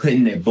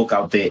putting their book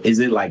out there? Is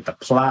it like the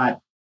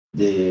plot,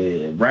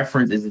 the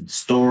reference? Is it the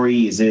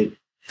story? Is it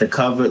the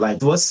cover?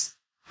 Like, what's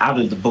out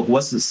of the book?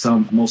 What's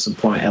some most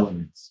important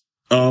elements?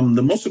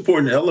 The most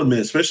important element,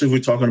 especially if we're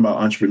talking about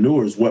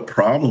entrepreneurs, what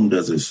problem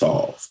does it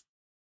solve?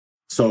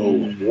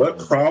 So what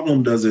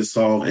problem does it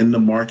solve in the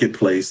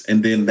marketplace?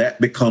 And then that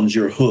becomes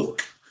your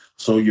hook.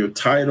 So your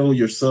title,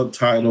 your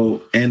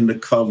subtitle, and the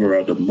cover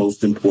are the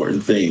most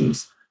important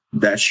things.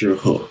 That's your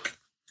hook.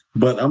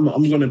 But I'm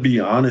going to be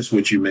honest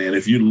with you, man.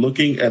 If you're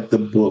looking at the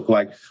book,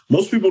 like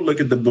most people look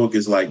at the book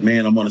as like,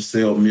 man, I'm going to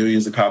sell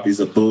millions of copies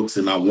of books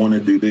and I want to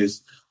do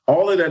this.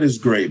 All of that is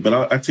great.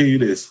 But I tell you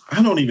this,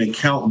 I don't even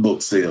count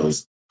book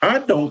sales. I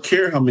don't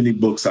care how many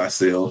books I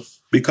sell.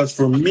 Because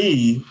for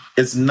me,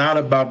 it's not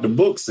about the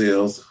book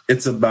sales.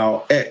 It's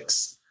about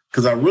X.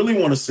 Because I really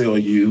want to sell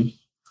you,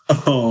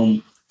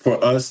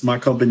 for us, my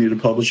company, to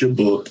publish a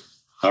book.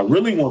 I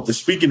really want the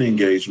speaking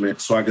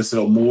engagement so I can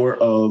sell more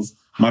of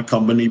my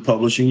company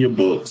publishing your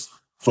books.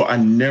 So I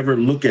never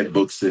look at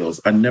book sales.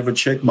 I never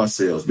check my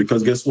sales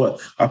because guess what?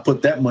 I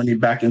put that money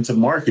back into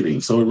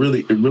marketing. So it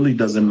really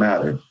doesn't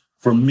matter.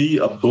 For me,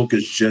 a book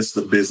is just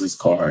a business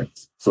card.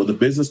 So the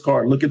business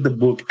card, look at the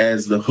book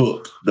as the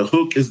hook. The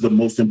hook is the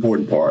most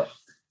important part.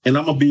 And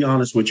I'm going to be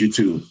honest with you,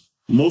 too.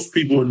 Most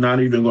people are not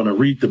even going to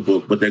read the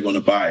book, but they're going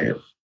to buy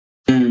it.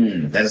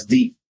 That's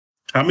deep.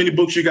 How many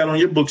books you got on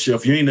your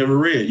bookshelf you ain't never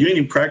read? You ain't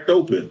even cracked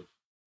open.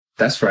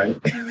 That's right.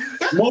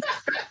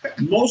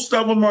 Most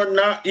of them are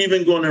not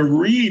even going to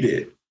read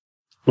it.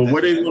 But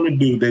what they're going to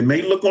do, they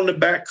may look on the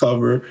back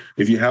cover.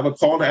 If you have a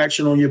call to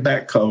action on your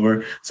back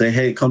cover, say,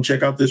 hey, come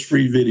check out this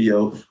free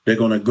video. They're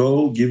going to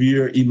go give you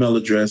your email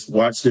address,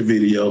 watch the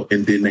video,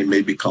 and then they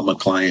may become a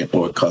client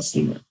or a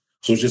customer.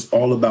 So it's just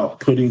all about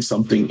putting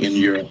something in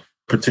your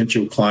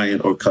potential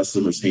client or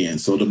customer's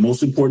hands. So the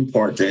most important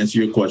part to answer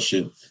your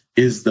question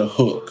is the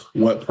hook.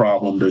 What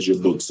problem does your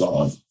book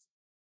solve?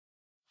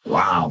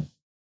 Wow.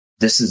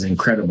 This is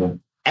incredible.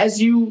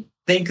 As you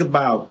think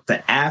about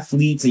the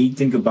athletes and you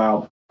think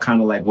about kind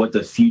of like what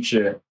the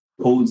future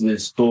holds in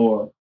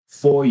store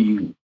for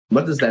you,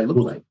 what does that look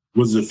like?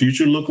 What does the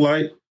future look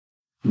like?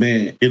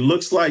 Man, it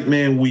looks like,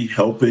 man, we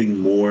helping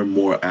more and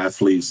more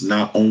athletes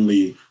not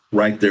only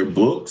write their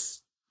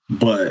books,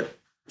 but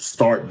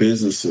start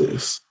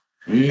businesses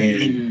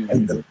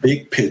and the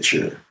big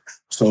picture.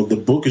 So the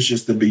book is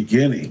just the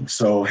beginning.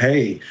 So,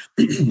 hey,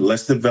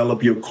 let's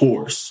develop your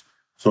course.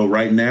 So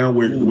right now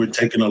we're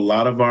taking a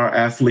lot of our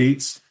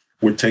athletes,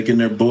 we're taking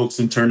their books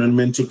and turning them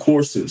into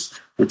courses.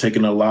 We're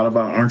taking a lot of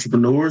our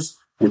entrepreneurs,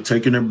 we're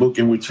taking their book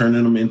and we're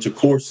turning them into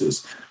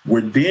courses.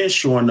 We're then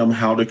showing them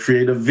how to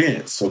create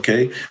events,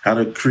 okay? How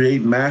to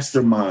create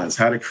masterminds,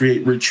 how to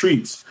create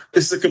retreats.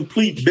 It's a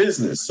complete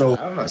business. So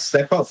I'm going to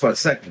step up for a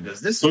second.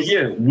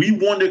 We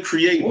want to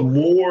create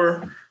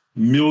more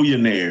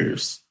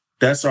millionaires.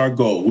 That's our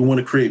goal. We want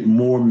to create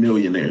more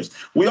millionaires.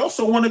 We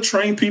also want to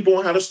train people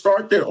on how to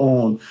start their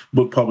own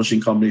book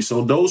publishing company.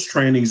 So those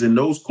trainings and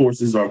those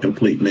courses are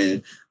complete,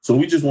 man. So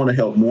we just want to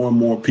help more and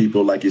more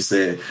people, like you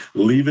said,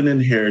 leave an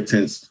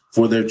inheritance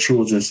for their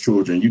children's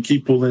children. You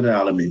keep pulling it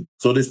out of me.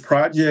 So this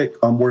project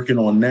I'm working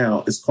on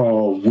now is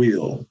called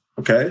WILL,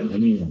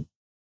 okay?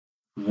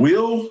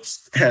 WILL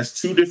has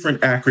two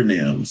different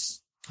acronyms.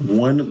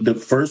 The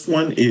first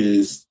one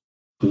is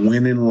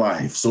Win in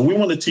Life. So we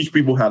want to teach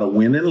people how to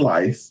win in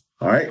life.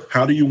 All right.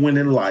 How do you win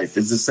in life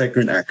is the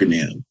second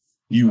acronym.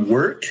 You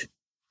work,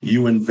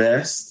 you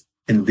invest,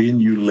 and then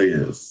you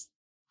live.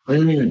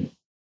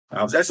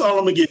 That's all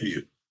I'm going to give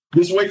you.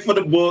 Just wait for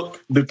the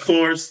book, the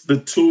course, the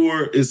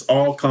tour is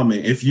all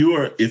coming. If you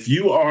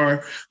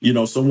are,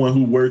 someone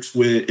who works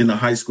in a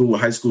high school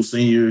with high school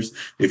seniors,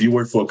 if you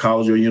work for a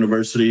college or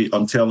university,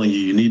 I'm telling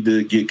you need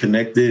to get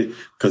connected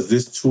because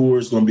this tour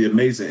is going to be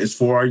amazing. It's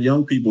for our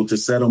young people to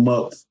set them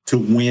up to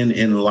win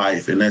in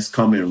life. And that's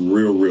coming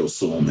real, real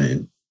soon,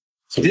 man.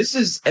 So this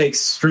is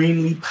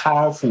extremely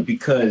powerful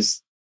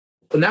because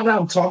now that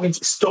I'm talking,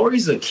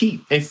 stories are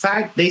key. In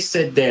fact, they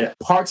said that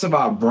parts of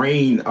our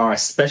brain are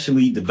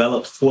especially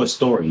developed for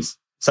stories.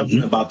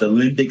 Something about the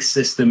limbic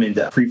system and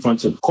the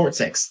prefrontal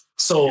cortex.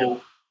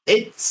 So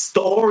it's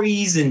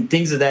stories and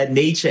things of that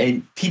nature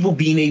and people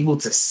being able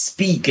to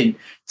speak and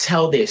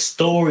tell their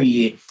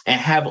story and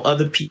have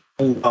other people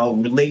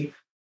relate.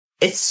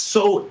 It's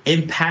so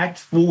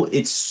impactful.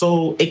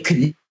 It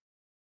can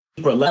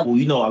level.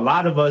 A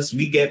lot of us,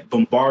 we get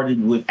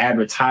bombarded with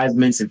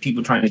advertisements and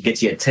people trying to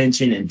get your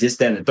attention and this,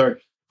 that, and the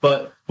third.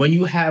 But when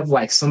you have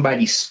like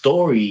somebody's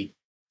story,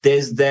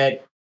 there's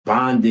that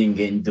bonding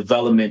and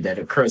development that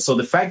occurs. So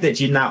the fact that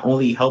you're not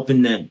only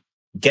helping them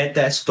get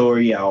that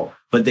story out,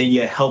 but then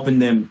you're helping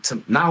them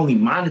to not only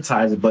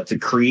monetize it, but to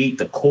create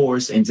the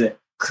course and to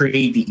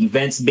create the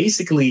events.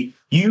 Basically,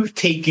 you've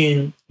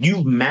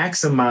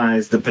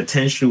maximized the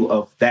potential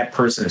of that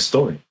person's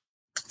story.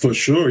 For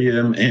sure,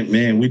 yeah. And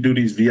man, we do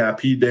these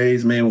VIP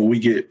days, man, where we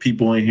get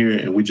people in here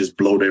and we just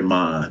blow their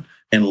mind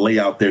and lay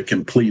out their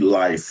complete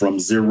life from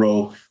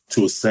zero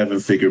to a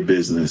 7-figure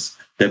business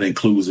that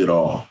includes it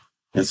all.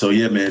 And so,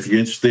 yeah, man, if you're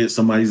interested,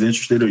 somebody's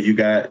interested, or you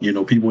got,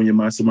 people in your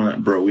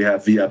mastermind, bro, we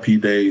have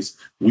VIP days.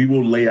 We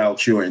will lay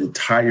out your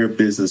entire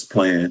business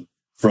plan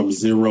from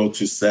 0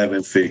 to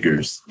 7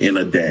 figures in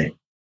a day.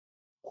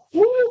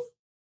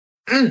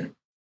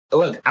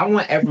 look, I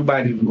want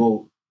everybody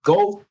to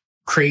go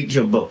create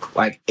your book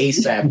like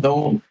ASAP.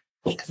 Don't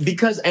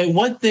because and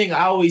one thing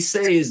I always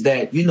say is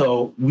that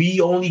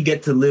we only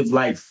get to live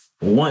life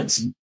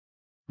once.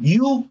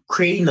 You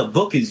creating a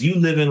book is you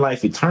living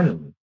life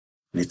eternally.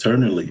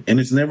 Eternally. And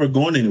it's never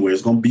going anywhere.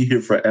 It's going to be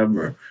here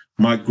forever.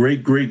 My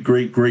great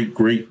grandchildren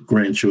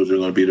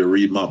are going to be able to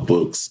read my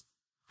books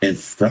and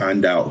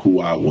find out who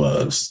I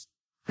was.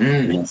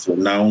 And so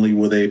not only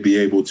will they be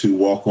able to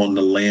walk on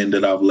the land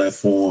that I've left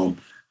for them,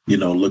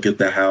 look at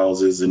the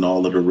houses and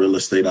all of the real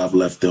estate I've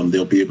left them,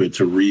 they'll be able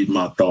to read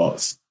my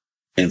thoughts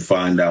and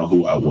find out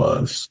who I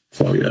was.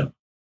 So, yeah.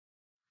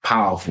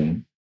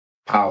 Powerful.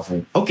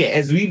 Okay,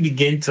 as we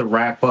begin to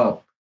wrap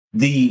up,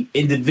 the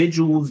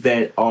individuals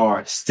that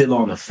are still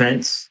on the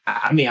fence,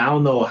 I mean, I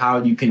don't know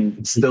how you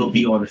can still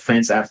be on the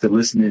fence after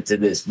listening to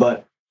this,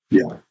 but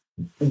yeah,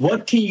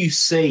 what can you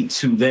say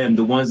to them,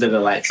 the ones that are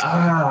like,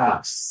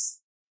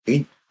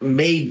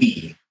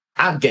 maybe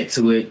I'll get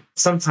to it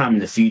sometime in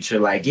the future,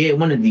 like, yeah,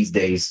 one of these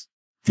days.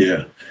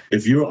 Yeah.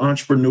 If you're an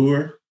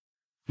entrepreneur,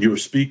 you're a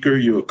speaker,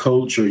 you're a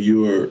coach, or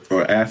you're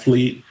an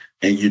athlete,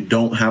 and you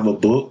don't have a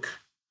book,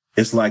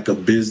 it's like a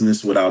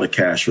business without a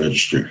cash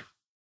register.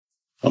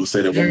 I'm going to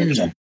say that one more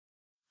time.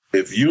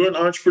 If you're an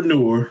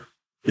entrepreneur,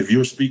 if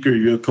you're a speaker,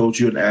 you're a coach,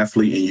 you're an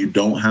athlete, and you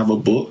don't have a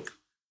book,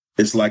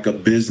 it's like a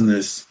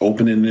business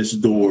opening its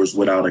doors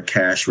without a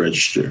cash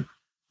register.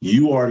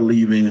 You are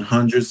leaving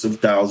hundreds of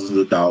thousands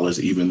of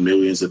dollars, even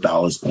millions of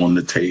dollars on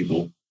the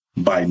table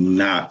by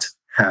not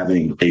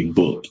having a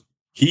book.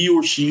 He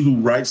or she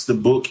who writes the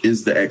book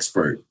is the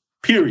expert,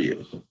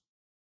 period.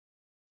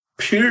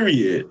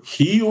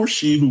 He or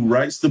she who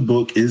writes the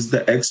book is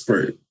the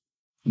expert.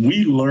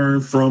 We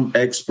learn from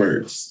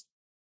experts,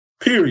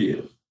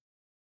 period.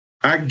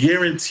 I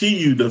guarantee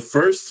you the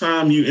first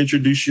time you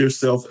introduce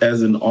yourself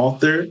as an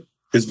author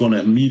is going to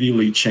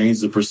immediately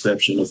change the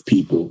perception of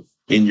people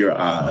in your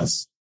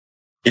eyes.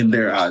 In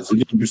their eyes.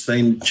 You're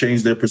saying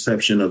change their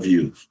perception of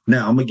you.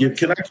 Now,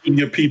 can I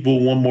give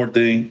people one more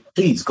thing?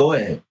 Please, go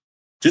ahead.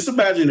 Just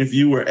imagine if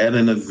you were at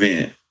an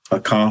event, a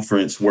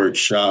conference,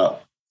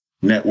 workshop,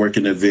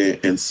 networking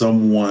event, and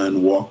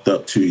someone walked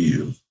up to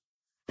you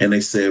and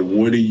they said,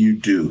 "What do you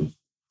do?"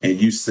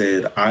 And you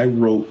said, "I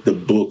wrote the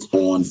book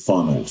on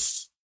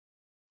funnels."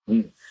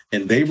 And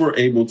they were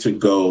able to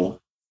go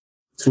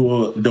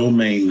to a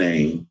domain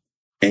name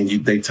and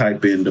they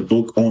type in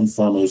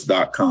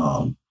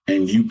thebookonfunnels.com.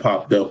 and you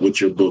popped up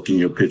with your book and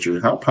your picture.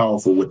 How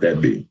powerful would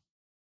that be?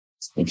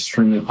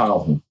 Extremely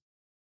powerful.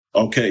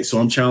 Okay, so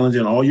I'm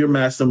challenging all your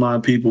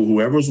mastermind people,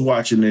 whoever's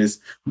watching this,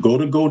 go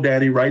to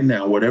GoDaddy right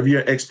now. Whatever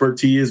your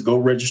expertise is, go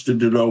register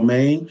the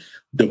domain,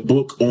 the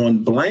book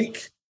on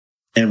blank,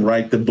 and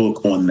write the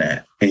book on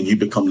that. And you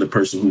become the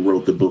person who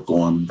wrote the book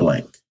on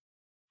blank.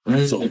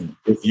 So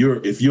if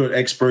you're an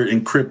expert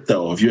in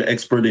crypto, if you're an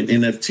expert in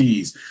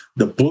NFTs,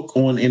 the book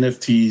on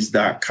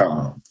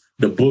NFTs.com.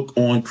 The book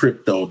on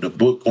crypto,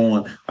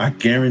 I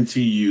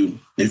guarantee you,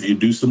 if you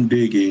do some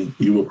digging,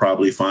 you will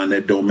probably find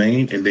that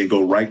domain and then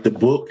go write the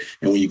book.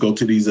 And when you go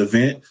to these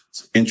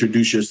events,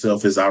 introduce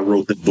yourself as I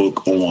wrote the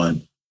book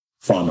on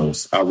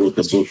funnels. I wrote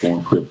the book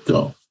on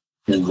crypto,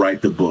 and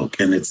write the book,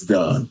 and it's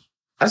done.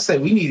 I say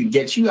we need to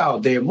get you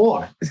out there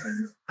more.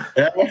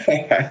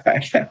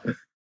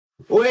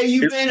 Where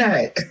you been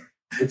at?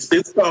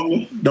 It's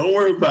coming. Don't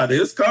worry about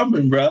it. It's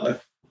coming, brother.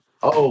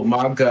 Oh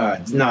my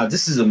God. No,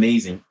 this is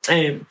amazing.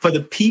 And for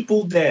the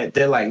people that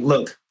they're like,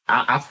 look,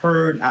 I've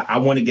heard, I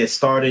want to get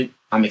started.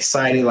 I'm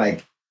excited.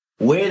 Like,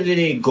 where do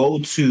they go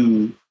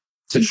to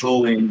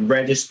go and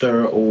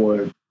register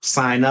or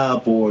sign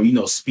up or,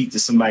 speak to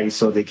somebody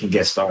so they can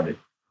get started?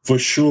 For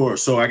sure.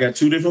 So I got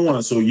two different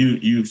ones. So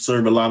you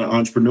serve a lot of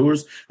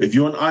entrepreneurs. If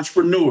you're an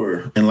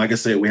entrepreneur, and like I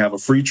said, we have a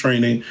free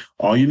training,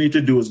 all you need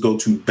to do is go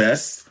to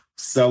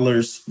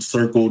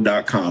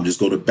bestsellerscircle.com. Just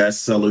go to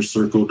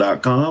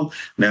bestsellerscircle.com.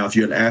 Now, if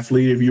you're an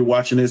athlete, if you're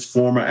watching this,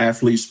 former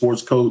athlete,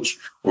 sports coach,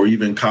 or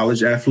even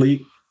college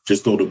athlete,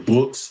 just go to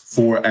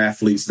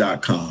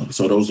booksforathletes.com.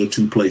 So those are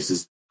two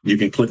places. You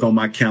can click on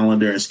my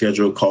calendar and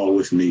schedule a call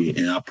with me,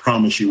 and I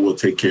promise you we'll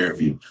take care of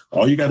you.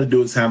 All you got to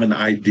do is have an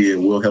idea.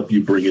 We'll help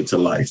you bring it to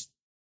life.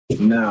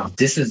 Now,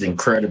 this is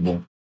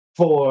incredible.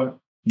 For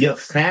your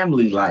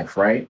family life,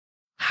 right?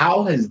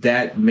 How has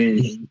that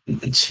been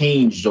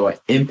changed or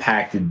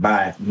impacted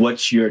by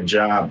what's your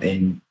job,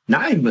 and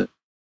not even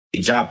a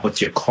job, but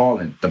your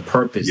calling, the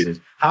purpose is?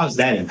 How has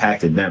that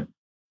impacted them?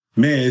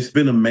 Man, it's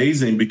been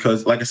amazing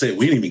because, like I said,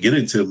 we didn't even get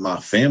into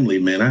my family,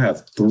 man. I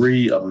have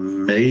 3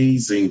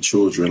 amazing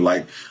children.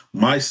 Like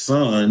my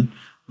son,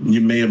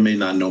 you may or may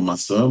not know my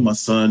son. My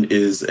son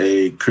is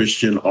a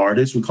Christian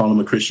artist. We call him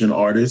a Christian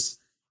artist.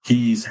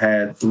 He's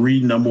had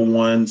 3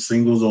 #1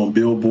 singles on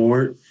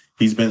Billboard.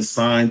 He's been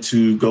signed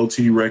to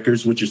GoT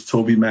Records, which is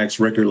Toby Mac's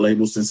record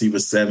label, since he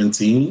was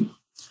 17.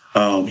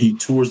 He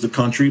tours the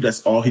country.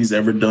 That's all he's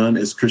ever done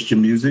is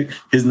Christian music.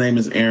 His name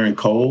is Aaron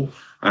Cole.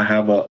 I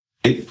have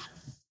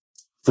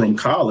from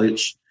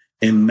college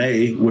in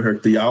May with her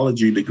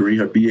theology degree,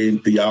 her BA in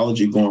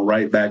theology, going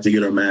right back to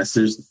get her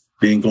master's,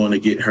 then going to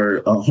get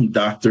her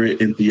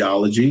doctorate in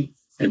theology.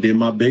 And then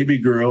my baby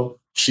girl,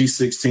 she's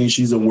 16.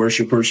 She's a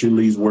worshiper. She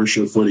leads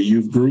worship for the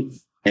youth group.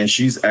 And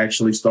she's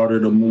actually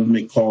started a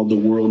movement called The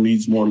World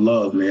Needs More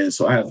Love, man.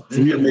 So I have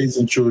 3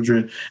 amazing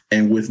children.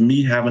 And with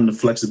me having the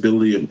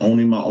flexibility of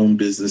owning my own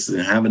business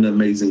and having an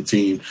amazing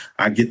team,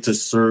 I get to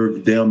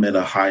serve them at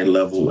a high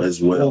level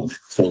as well.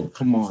 So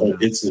come on. So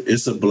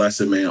it's a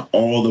blessing, man,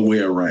 all the way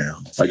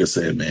around. Like I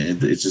said, man,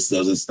 it just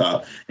doesn't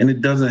stop. And it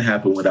doesn't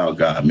happen without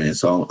God, man.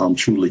 So I'm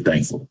truly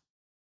thankful.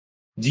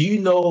 Do you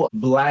know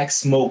Black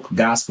Smoke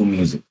gospel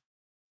music?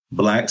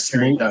 Black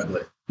Smoke?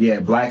 Douglas.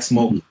 Yeah, Black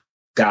Smoke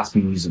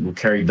gospel music with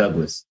Kerry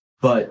Douglas.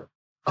 But,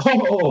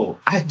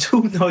 I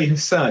do know your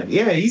son.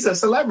 Yeah, he's a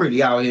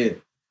celebrity out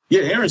here.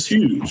 Yeah, Aaron's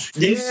huge.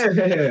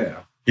 Yeah.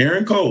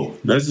 Aaron Cole,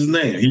 that's his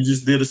name. He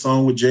just did a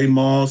song with Jay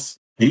Moss.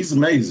 He's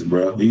amazing,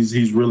 bro.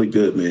 He's really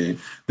good, man.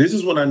 This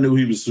is when I knew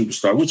he was a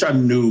superstar, which I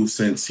knew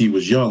since he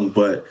was young,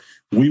 but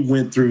we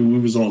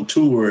was on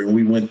tour and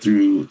we went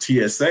through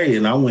TSA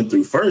and I went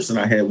through first and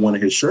I had one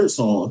of his shirts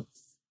on.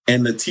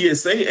 And the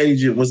TSA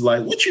agent was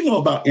like, what you know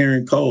about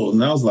Aaron Cole?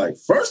 And I was like,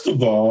 first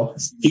of all,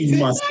 he's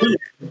my son,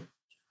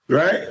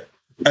 right?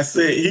 I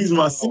said, he's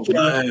my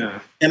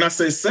son. And I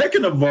said,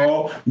 second of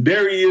all,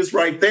 there he is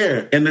right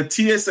there. And the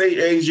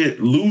TSA agent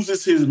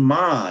loses his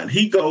mind.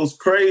 He goes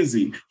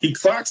crazy. He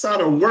clocks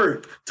out of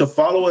work to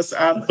follow us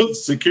out of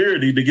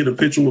security to get a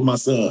picture with my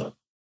son.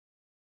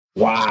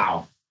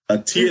 Wow.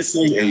 A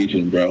TSA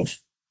agent, bro.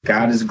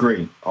 God is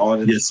great.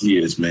 Yes, he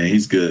is, man.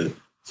 He's good.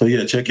 So,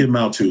 yeah, check him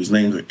out, too. His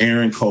name is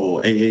Aaron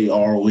Cole,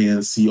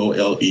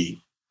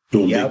 AARONCOLE.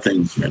 Doing big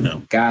things right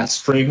now. Guys,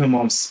 stream him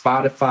on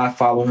Spotify.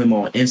 Follow him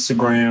on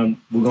Instagram.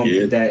 We're going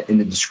to put that in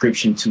the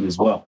description, too, as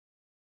well.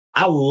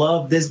 I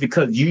love this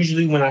because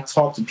usually when I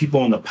talk to people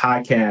on the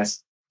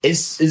podcast,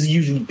 it's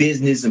usually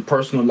business and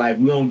personal life.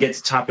 We don't get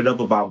to chop it up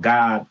about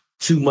God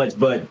too much.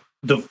 But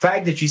the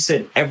fact that you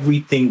said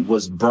everything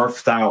was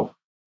birthed out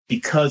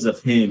because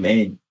of him.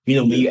 And,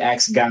 when you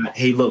ask God,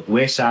 hey, look,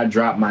 where should I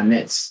drop my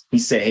nets? He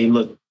said, hey,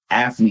 look,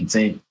 athletes.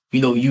 And,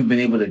 you've been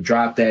able to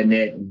drop that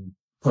net and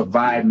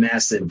provide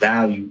massive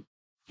value.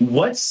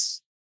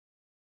 What's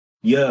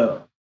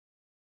your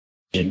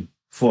vision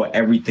for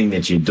everything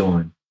that you're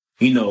doing?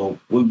 When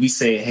we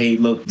say, hey,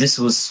 look, this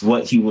was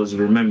what he was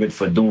remembered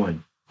for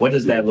doing. What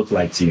does that look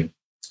like to you?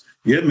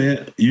 Yeah,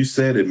 man, you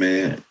said it,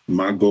 man.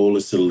 My goal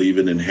is to leave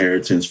an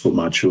inheritance for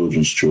my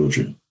children's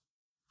children.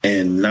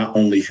 And not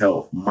only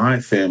help my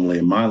family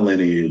and my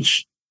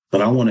lineage,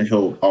 but I want to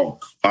help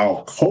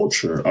our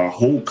culture, our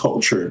whole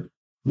culture,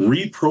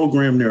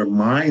 reprogram their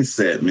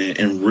mindset, man,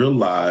 and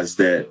realize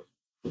that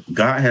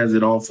God has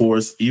it all for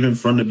us, even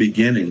from the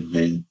beginning,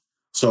 man.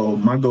 So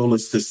my goal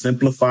is to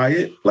simplify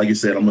it. Like you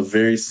said, I'm a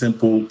very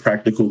simple,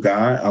 practical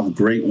guy. I'm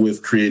great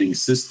with creating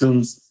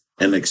systems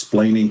and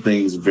explaining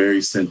things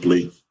very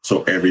simply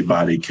so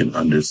everybody can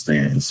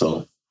understand.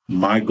 So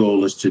my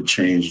goal is to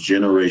change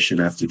generation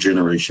after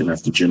generation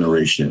after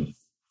generation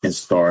and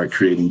start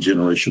creating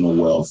generational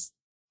wealth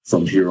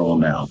from here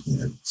on out,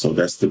 man. So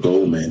that's the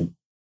goal, man.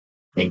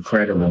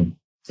 Incredible.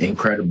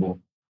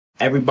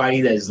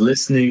 Everybody that's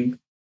listening,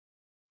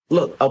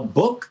 look, a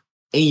book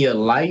in your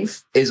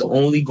life is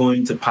only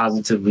going to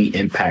positively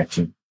impact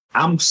you.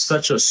 I'm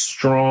such a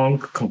strong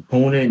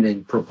component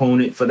and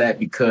proponent for that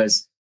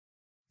because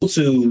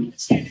to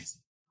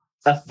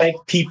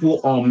affect people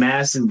on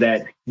masses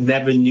that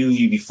never knew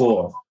you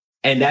before.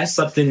 And that's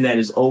something that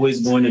is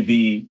always going to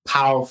be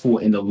powerful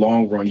in the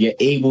long run. You're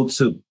able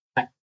to,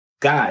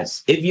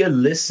 guys, if you're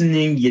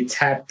listening, you're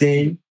tapped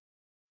in,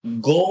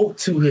 go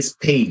to his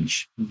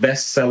page,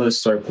 Bestseller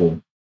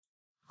Circle.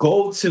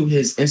 Go to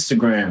his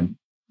Instagram.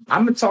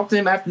 I'm going to talk to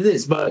him after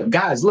this. But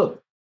guys,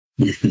 look,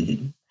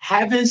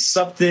 having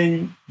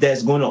something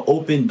that's going to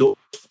open doors,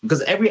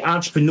 because every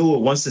entrepreneur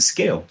wants to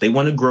scale. They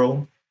want to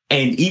grow.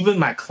 And even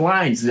my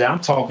clients that I'm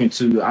talking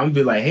to, I'm going to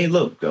be like, hey,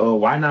 look,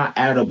 why not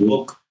add a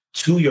book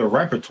to your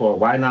repertoire?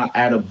 Why not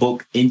add a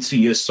book into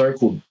your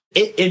circle?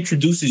 It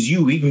introduces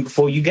you even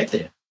before you get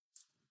there.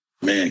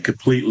 Man,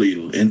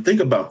 completely. And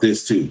think about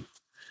this, too.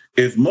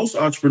 If most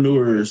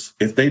entrepreneurs,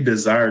 if they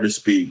desire to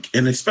speak,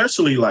 and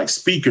especially like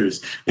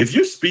speakers, if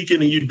you're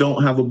speaking and you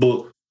don't have a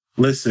book,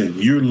 listen,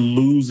 you're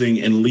losing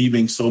and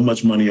leaving so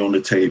much money on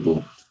the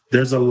table.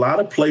 There's a lot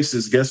of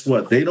places, guess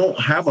what? They don't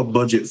have a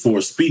budget for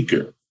a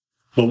speaker.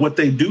 But what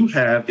they do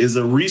have is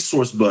a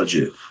resource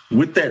budget.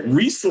 With that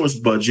resource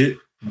budget,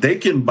 they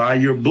can buy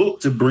your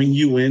book to bring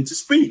you in to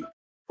speak.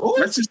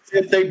 Let's just say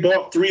if they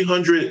bought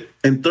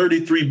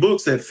 333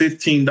 books at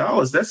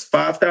 $15, that's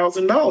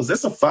 $5,000.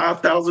 That's a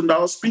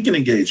 $5,000 speaking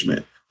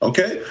engagement.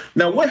 Okay.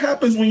 Now, what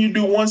happens when you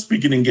do one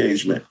speaking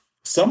engagement?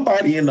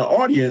 Somebody in the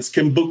audience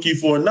can book you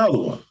for another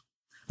one.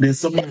 Then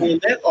somebody in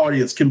that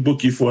audience can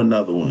book you for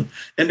another one.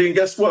 And then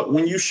guess what?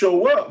 When you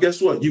show up,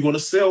 guess what? You're going to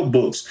sell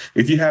books.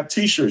 If you have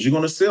T-shirts, you're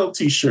going to sell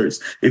T-shirts.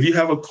 If you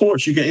have a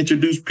course, you can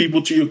introduce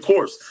people to your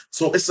course.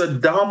 So it's a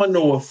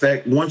domino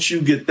effect once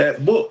you get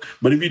that book.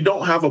 But if you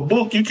don't have a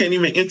book, you can't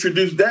even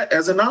introduce that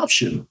as an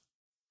option.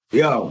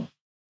 Yo,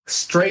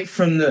 straight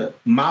from the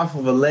mouth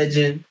of a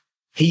legend,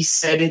 He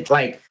said it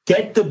like,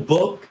 get the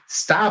book,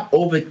 stop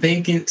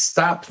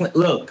overthinking,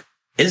 look,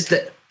 it's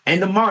the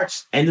end of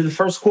March, end of the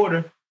first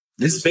quarter.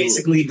 This is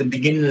basically the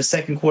beginning of the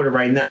second quarter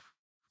right now.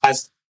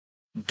 Guys,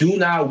 do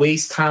not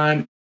waste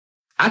time.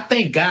 I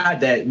thank God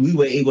that we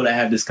were able to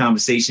have this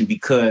conversation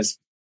because,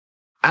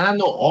 and I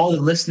know all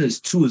the listeners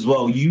too as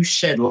well, you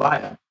shed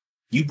light.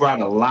 You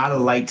brought a lot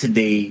of light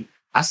today.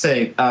 I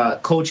said,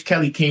 Coach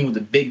Kelly came with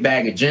a big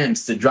bag of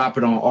gems to drop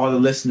it on all the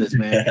listeners,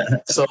 man.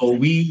 So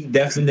we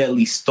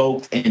definitely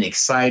stoked and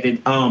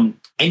excited.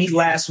 Any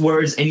last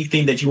words,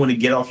 anything that you want to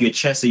get off your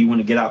chest or you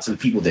want to get out to the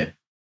people there?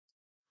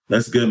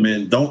 That's good,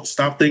 man. Don't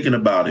stop thinking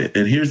about it.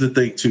 And here's the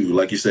thing, too.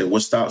 Like you said,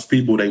 what stops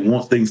people? They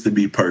want things to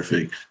be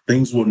perfect.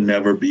 Things will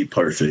never be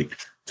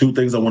perfect. 2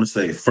 things I want to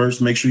say.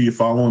 First, make sure you're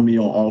following me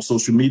on all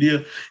social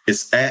media.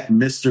 It's at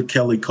Mr.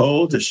 Kelly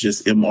Cole. That's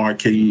just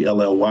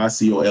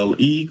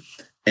MrKellyCole.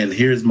 And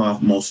here's my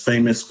most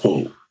famous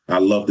quote. I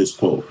love this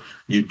quote.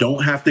 You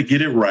don't have to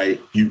get it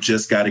right. You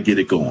just got to get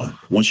it going.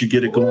 Once you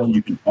get it going,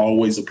 you can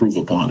always improve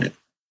upon it.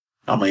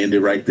 I'm going to end it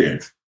right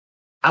there.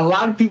 A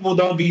lot of people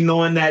don't be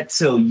knowing that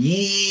till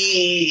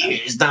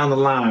years down the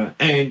line.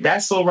 And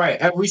that's all right.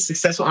 Every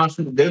successful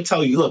entrepreneur, they'll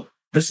tell you, look,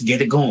 let's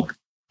get it going.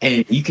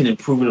 And you can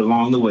improve it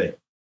along the way.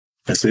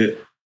 That's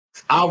it.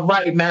 All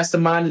right,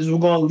 Masterminders, we're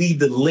going to leave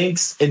the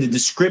links in the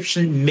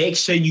description. Make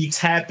sure you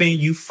tap in,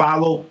 you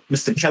follow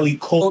Mr. Kelly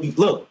Cole.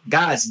 Look,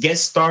 guys, get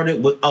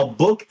started with a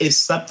book is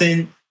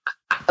something.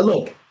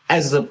 Look,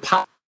 as a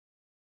pop,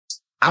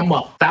 I'm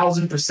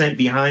 1,000%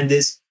 behind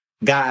this.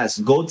 Guys,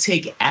 go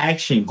take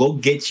action. Go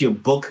get your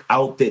book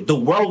out there. The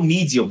world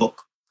needs your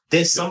book.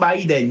 There's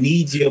somebody that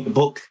needs your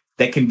book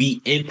that can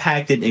be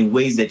impacted in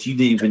ways that you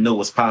didn't even know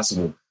was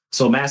possible.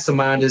 So,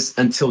 Masterminders,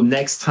 until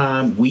next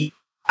time, we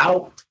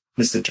out.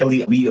 Mr.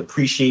 Kelly, we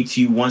appreciate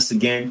you once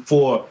again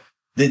for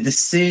the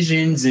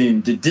decisions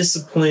and the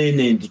discipline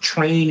and the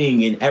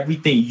training and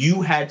everything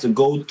you had to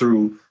go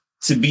through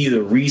to be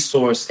the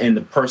resource and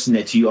the person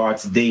that you are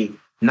today.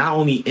 Not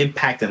only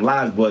impacting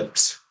lives,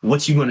 but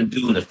what you're going to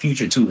do in the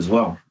future too as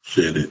well.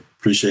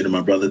 Appreciate it,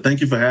 my brother. Thank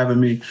you for having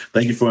me.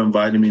 Thank you for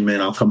inviting me, man.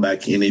 I'll come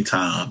back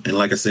anytime. And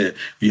like I said,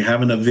 if you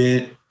have an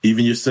event,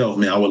 even yourself,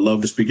 man, I would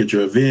love to speak at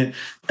your event,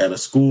 at a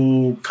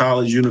school,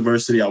 college,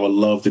 university. I would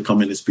love to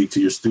come in and speak to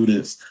your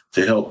students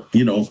to help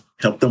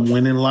them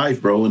win in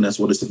life, bro. And that's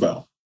what it's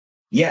about.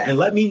 Yeah. And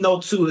let me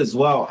know too as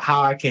well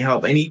how I can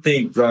help.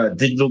 Anything,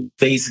 digital,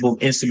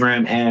 Facebook,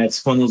 Instagram ads,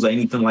 funnels, or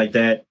anything like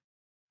that.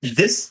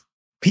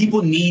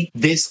 People need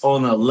this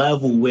on a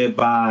level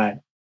whereby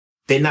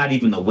they're not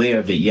even aware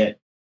of it yet.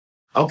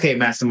 Okay,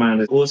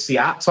 Masterminders, we'll see.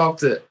 I'll talk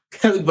to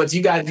Kelly, but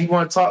you guys, you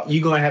want to talk,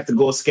 you're going to have to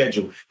go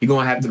schedule. You're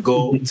going to have to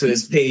go to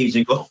his page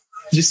and go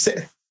just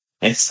sit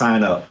and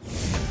sign up.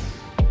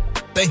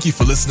 Thank you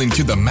for listening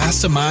to the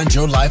Mastermind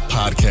Your Life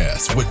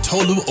podcast with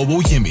Tolu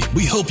Owoyemi.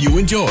 We hope you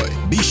enjoy.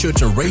 Be sure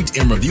to rate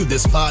and review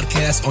this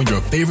podcast on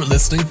your favorite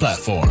listening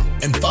platform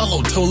and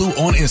follow Tolu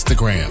on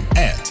Instagram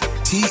at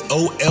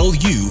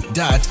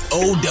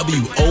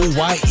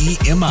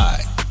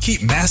TOLU.OWOYEMI.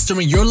 Keep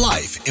mastering your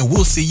life, and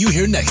we'll see you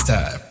here next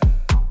time.